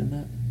in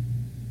that.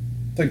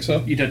 Think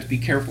so. You'd have to be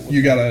careful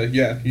with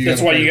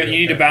That's why you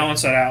need to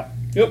balance that out.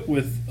 Yep.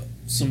 With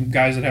some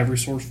guys that have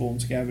resourceful and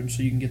scavenge,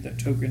 so you can get that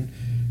token.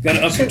 Got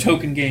to up your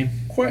token game.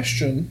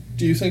 Question: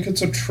 do you think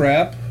it's a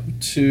trap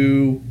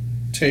to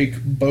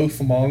take both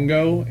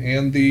Mongo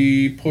and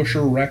the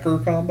Pusher Wrecker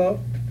combo?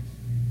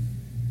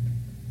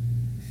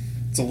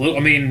 It's a little.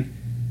 I mean,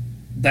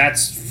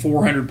 that's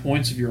 400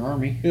 points of your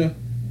army. Yeah.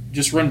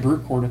 Just run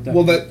Brute Court at that.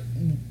 Well, that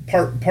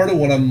part of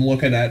what I'm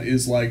looking at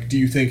is do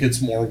you think it's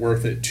more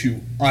worth it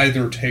to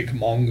either take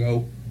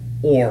Mongo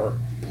or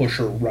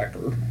Pusher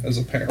Wrecker as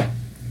a pair?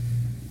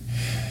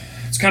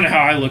 It's kind of how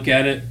I look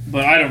at it,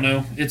 but I don't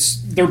know.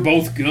 They're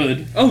both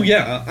good. Oh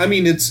yeah, I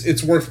mean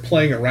it's worth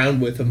playing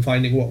around with and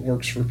finding what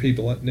works for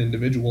people at an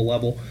individual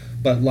level.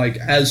 But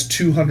as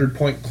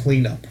 200-point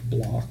cleanup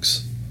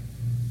blocks,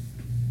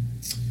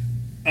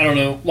 I don't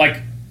know.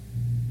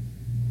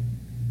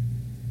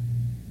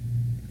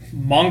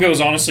 Mongo's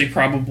honestly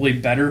probably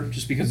better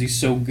just because he's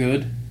so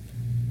good.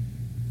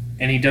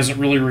 And he doesn't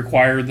really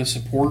require the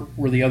support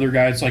where the other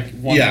guys, like,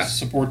 one has to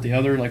support the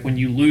other. Like, when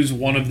you lose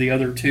one of the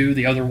other two,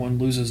 the other one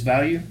loses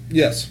value.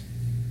 Yes.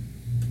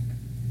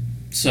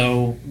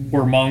 So,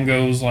 where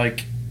Mongo's,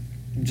 like,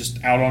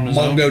 just out on his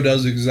own. Mongo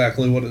does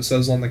exactly what it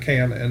says on the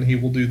can, and he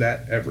will do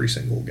that every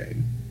single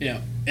game.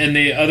 Yeah. And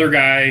the other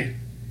guy,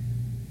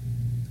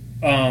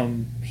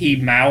 he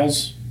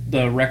mouths.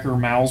 The Wrecker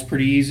mouths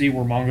pretty easy,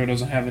 where Mongo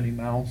doesn't have any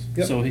mouths.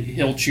 Yep. So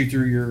he'll chew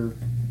through your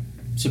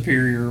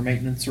superior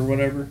maintenance or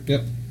whatever.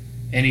 Yep.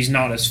 And he's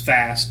not as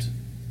fast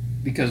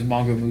because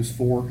Mongo moves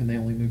 4 and they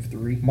only move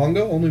 3.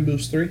 Mongo only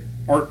moves 3?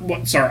 Or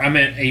what? Sorry, I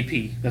meant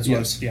AP. That's what.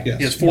 Yes. Yeah. Yes.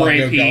 He has 4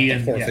 Mongo AP got the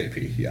and 4th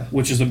AP. Yeah.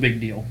 which is a big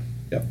deal.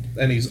 Yep.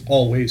 And he's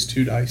always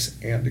 2 dice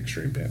and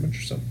extreme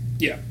damage. So.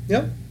 Yeah.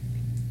 Yep.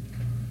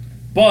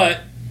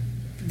 But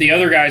the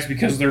other guys,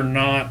 because they're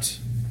not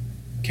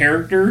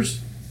characters,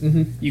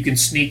 you can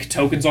sneak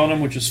tokens on them,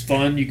 which is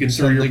fun. You can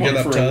throw your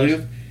opponent for a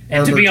loop.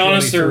 And to be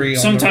honest,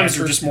 sometimes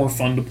they're just more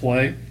fun to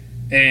play.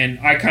 And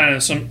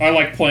I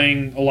like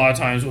playing a lot of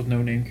times with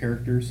no-name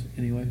characters.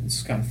 Anyway,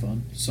 it's kind of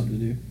fun. It's something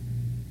to do.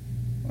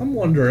 I'm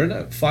wondering,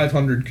 at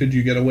 500, could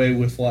you get away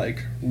with,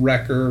 like,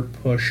 Wrecker,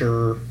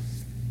 Pusher,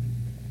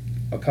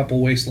 a couple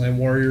Wasteland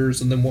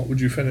Warriors, and then what would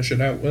you finish it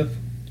out with?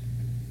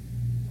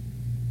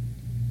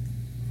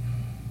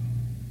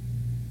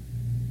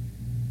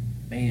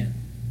 Man.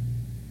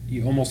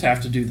 You almost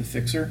have to do the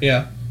Fixer.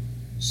 Yeah.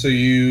 So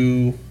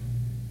you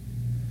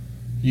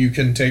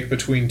can take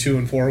between 2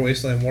 and 4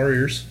 Wasteland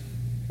Warriors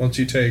once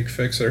you take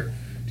Fixer.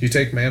 Do you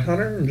take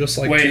Manhunter or just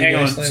like Wait, 2 hang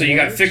on. Wasteland So you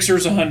got Warriors?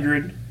 Fixer's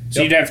 100.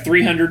 So Yep. you'd have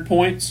 300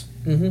 points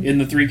in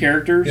the 3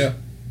 characters. Yeah.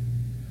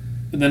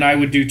 And then I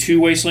would do 2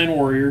 Wasteland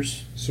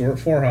Warriors. So we're at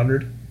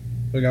 400.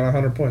 We got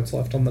 100 points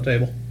left on the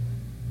table.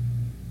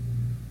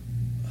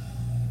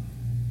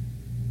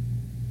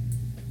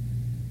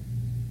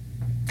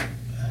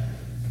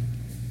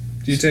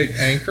 Do you take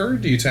Anchor?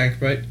 Do you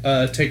take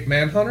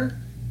Manhunter?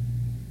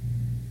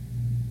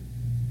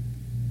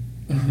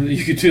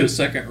 You could do a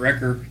second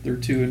Wrecker. They're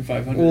 2 and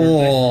 500.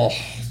 Oh,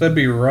 that'd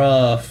be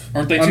rough.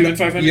 Aren't they 2 and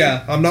 500?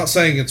 Yeah, I'm not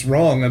saying it's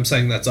wrong. I'm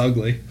saying that's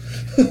ugly.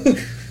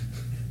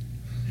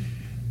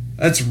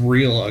 That's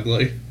real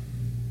ugly.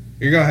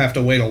 You're going to have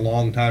to wait a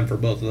long time for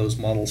both of those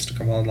models to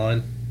come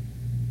online.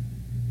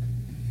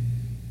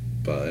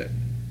 But,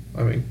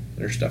 I mean,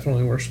 there's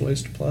definitely worse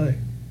ways to play.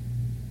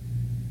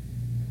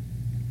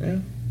 Yeah.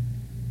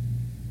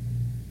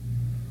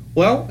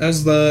 Well,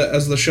 as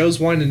the show's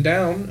winding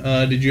down,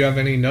 did you have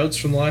any notes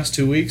from the last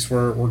 2 weeks?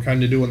 We're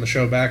kind of doing the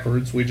show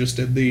backwards. We just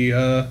did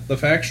the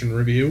faction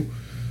review.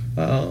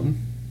 No,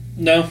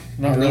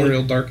 not really.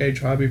 Real Dark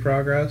Age hobby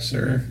progress,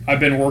 or I've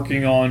been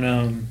working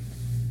on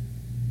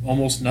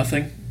almost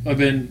nothing.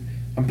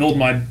 I'm building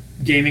my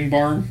gaming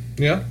barn.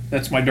 Yeah,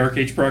 that's my Dark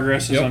Age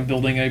progress. Is Yep. I'm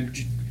building a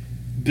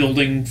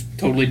building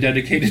totally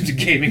dedicated to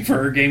gaming for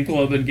our game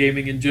club and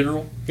gaming in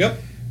general. Yep.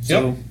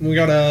 So yep. We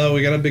got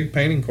a big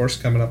painting course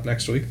coming up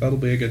next week. That'll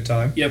be a good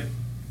time. Yep.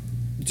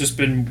 Just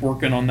been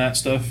working on that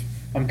stuff.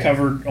 I'm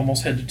covered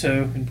almost head to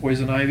toe in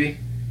poison ivy.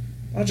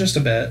 Oh, just a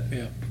bit.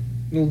 Yeah.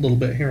 A little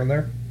bit here and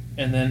there.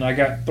 And then I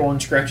got thorn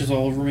scratches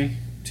all over me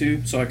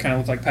too, so I kind of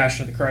look like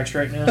Passion of the Christ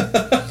right now.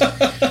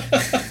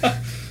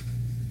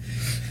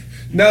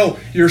 No,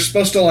 you're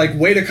supposed to like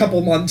wait a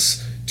couple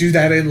months, do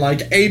that in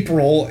like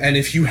April, and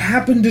if you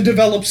happen to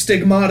develop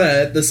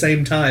stigmata at the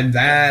same time,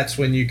 that's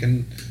when you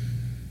can.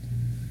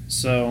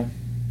 So,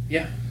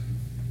 yeah.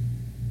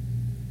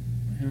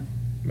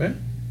 Yeah.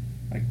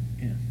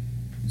 Yeah.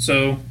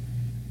 So,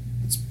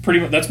 it's pretty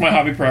much that's my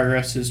hobby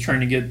progress is trying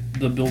to get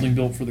the building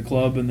built for the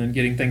club and then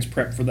getting things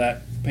prepped for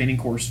that painting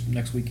course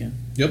next weekend.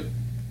 Yep.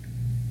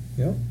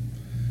 Yep.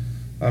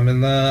 I'm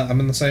in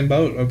the same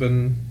boat. I've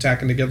been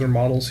tacking together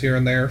models here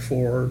and there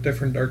for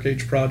different Dark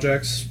Age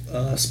projects.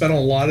 Spent a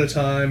lot of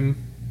time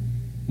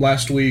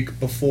last week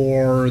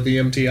before the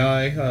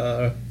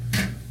MTI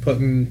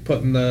putting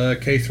the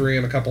K3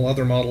 and a couple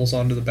other models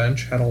onto the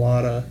bench. Had a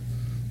lot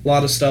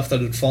of stuff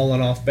that had fallen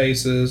off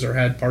bases or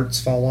had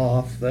parts fall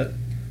off that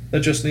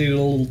just needed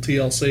a little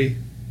TLC.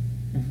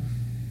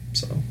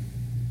 So,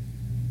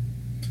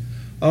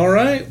 all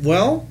right.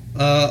 Well,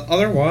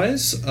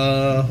 otherwise,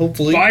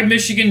 hopefully, Buy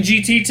Michigan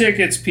GT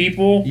tickets,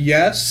 people.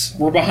 yes.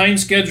 We're behind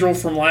schedule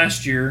from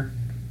last year.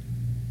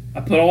 I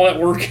put all that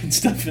work and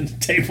stuff into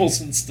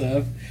tables and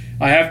stuff.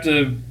 I have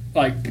to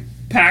like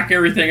pack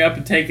everything up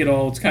and take it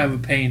all. It's kind of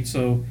a pain,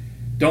 so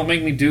don't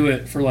make me do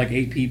it for like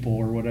 8 people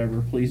or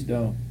whatever. Please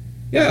don't.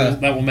 Yeah,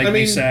 That will make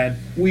me sad.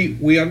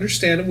 We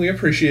understand and we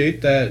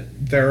appreciate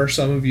that there are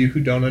some of you who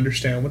don't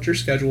understand what your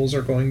schedules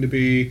are going to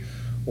be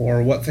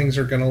or what things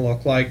are going to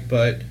look like,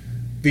 but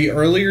the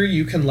earlier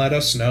you can let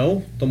us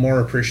know, the more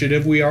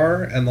appreciative we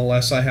are, and the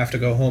less I have to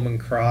go home and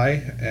cry.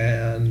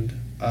 And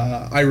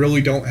I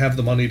really don't have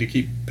the money to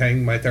keep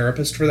paying my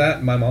therapist for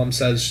that. My mom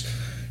says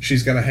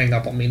she's going to hang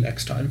up on me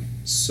next time.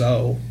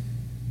 So,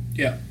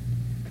 Yeah.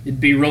 It'd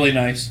be really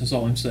nice, is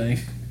all I'm saying.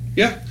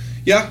 yeah.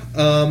 Yeah,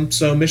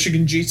 so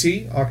Michigan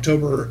GT,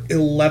 October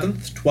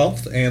 11th,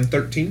 12th, and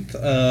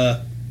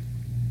 13th.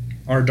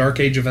 Our Dark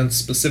Age events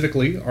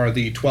specifically are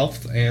the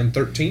 12th and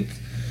 13th.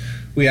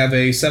 We have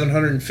a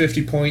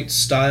 750-point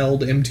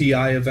styled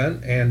MTI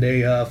event and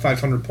a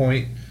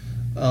 500-point...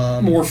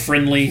 more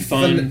friendly,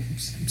 fun...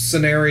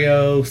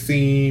 scenario,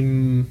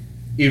 theme,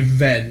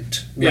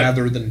 event,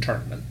 rather than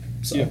tournament.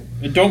 So. Yeah.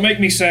 And don't make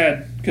me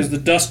sad, because the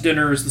Dust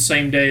Dinner is the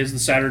same day as the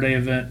Saturday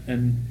event,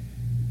 and...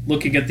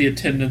 looking at the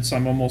attendance,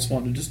 I'm almost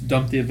wanting to just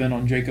dump the event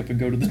on Jacob and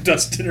go to the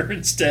Dust Dinner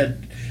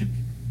instead.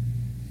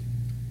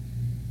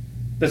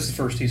 That's the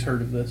first he's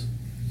heard of this.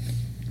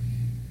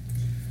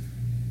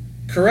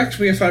 Correct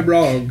me if I'm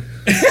wrong.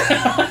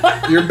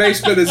 Your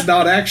basement is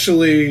not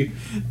actually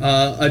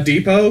a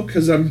depot,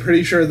 because I'm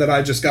pretty sure that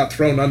I just got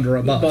thrown under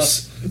a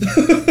bus.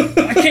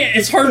 I can't.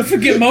 It's hard to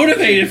get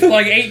motivated for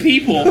like 8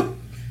 people.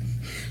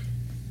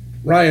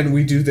 Ryan,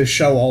 we do this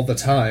show all the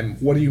time.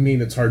 What do you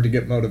mean it's hard to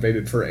get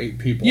motivated for 8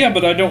 people? Yeah,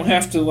 but I don't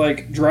have to,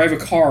 like, drive a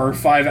car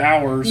 5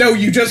 hours. No,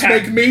 you just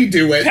make me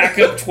do it. Pack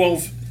up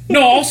 12...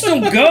 No, I'll still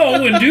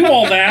go and do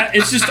all that.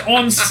 It's just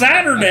on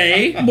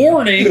Saturday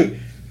morning,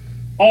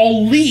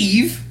 I'll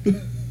leave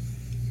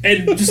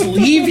and just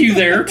leave you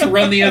there to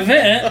run the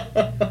event.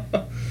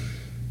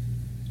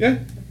 Yeah.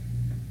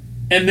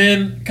 And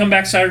then come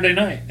back Saturday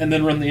night and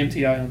then run the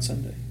MTI on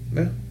Sunday.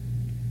 Yeah.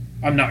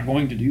 I'm not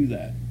going to do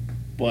that,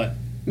 but...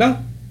 No.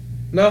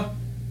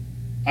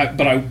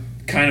 But I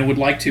kind of would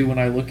like to when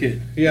I look at...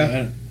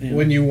 Yeah,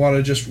 when you want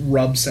to just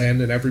rub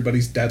sand in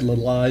everybody's dead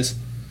little eyes.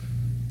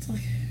 It's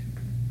like,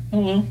 I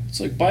don't know. It's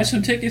like, buy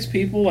some tickets,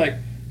 people. Like,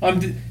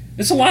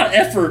 it's a lot of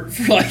effort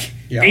for, like,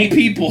 8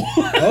 people.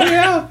 Oh,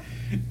 yeah.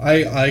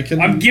 I can...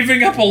 I'm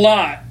giving up a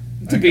lot,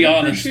 to be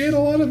honest. I appreciate a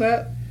lot of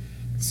that.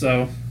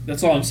 So,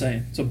 that's all I'm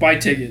saying. So, buy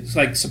tickets.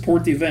 Like,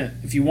 support the event.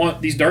 If you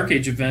want these Dark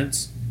Age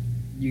events,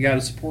 you got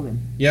to support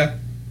them. Yeah.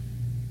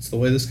 It's the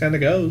way this kind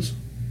of goes.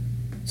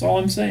 That's all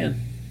I'm saying.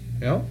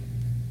 Yeah.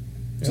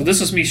 So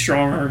this is me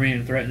strong-arming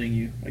and threatening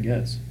you, I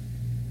guess.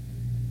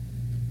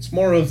 It's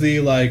more of the,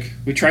 like...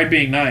 We tried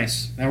being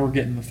nice. Now we're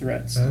getting the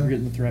threats. We're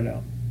getting the threat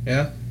out.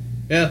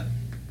 Yeah.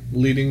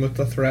 Leading with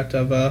the threat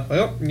of,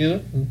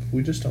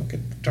 we just don't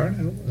get the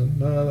turnout,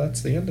 and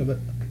that's the end of it.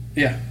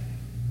 Yeah.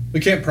 We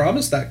can't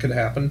promise that could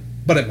happen,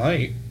 but it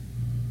might.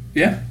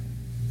 Yeah.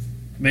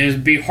 I mean,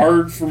 it'd be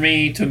hard for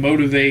me to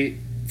motivate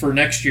for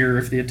next year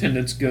if the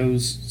attendance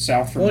goes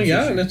south from... Well,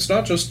 yeah, and it's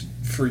not just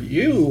for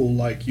you.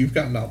 Like, you've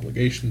got an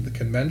obligation to the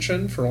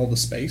convention for all the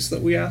space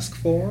that we ask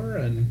for,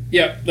 and...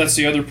 Yeah, that's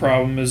the other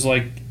problem, is,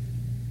 like,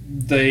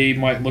 they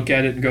might look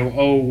at it and go,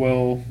 oh,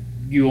 well,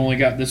 you only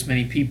got this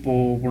many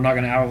people, we're not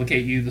going to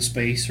allocate you the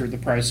space or the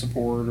prize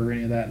support or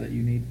any of that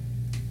you need.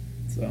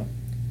 So...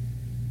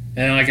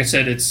 And like I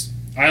said,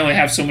 I only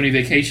have so many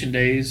vacation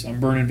days.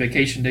 I'm burning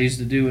vacation days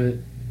to do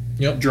it.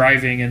 Yep.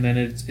 Driving, and then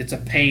it's a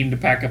pain to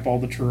pack up all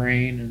the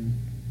terrain and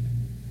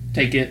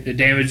take it. It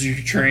damages your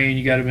terrain.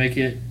 You got to make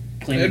it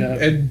clean it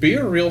up. It'd be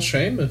a real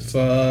shame if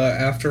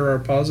after our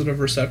positive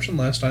reception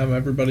last time,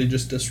 everybody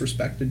just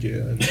disrespected you.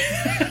 And...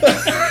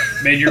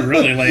 Man, you're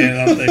really laying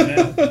it on thing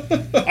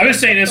now. I'm just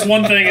saying, it's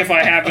one thing if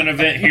I have an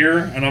event here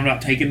and I'm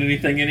not taking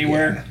anything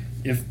anywhere.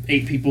 Yeah. If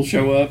 8 people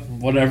show up,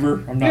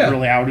 whatever, I'm not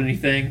really out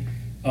anything.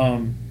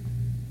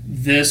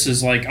 This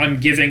is like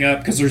I'm giving up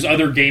because there's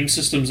other game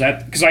systems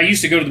because I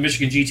used to go to the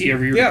Michigan GT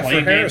every year to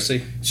play games.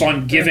 So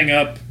I'm giving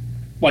up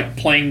like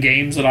playing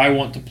games that I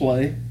want to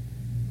play.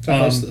 To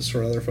host this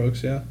for other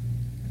folks, to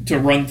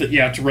run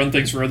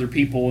things for other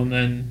people, and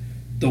then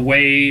the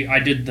way I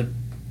did the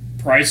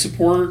prize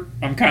support,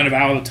 I'm kind of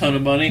out a ton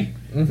of money.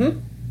 Mm-hmm.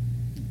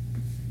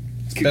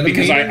 It's been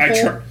because a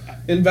meaningful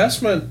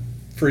investment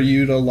for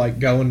you to like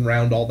go and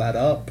round all that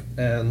up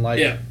and like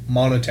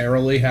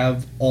monetarily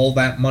have all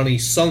that money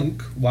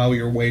sunk while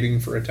you're waiting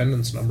for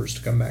attendance numbers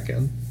to come back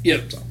in.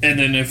 Yep. So. And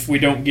then if we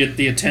don't get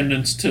the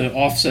attendance to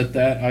offset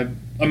that,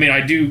 I mean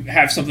I do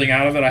have something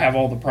out of it. I have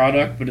all the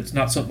product, but it's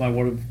not something I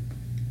would have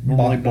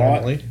normally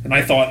bought. And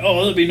I thought,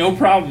 there'll be no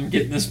problem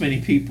getting this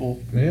many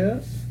people. Yeah.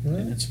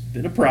 And it's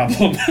been a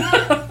problem.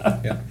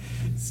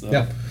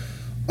 So.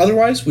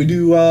 Otherwise, we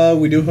do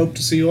hope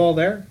to see you all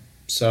there.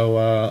 So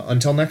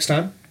until next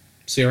time.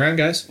 See you around,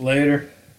 guys. Later.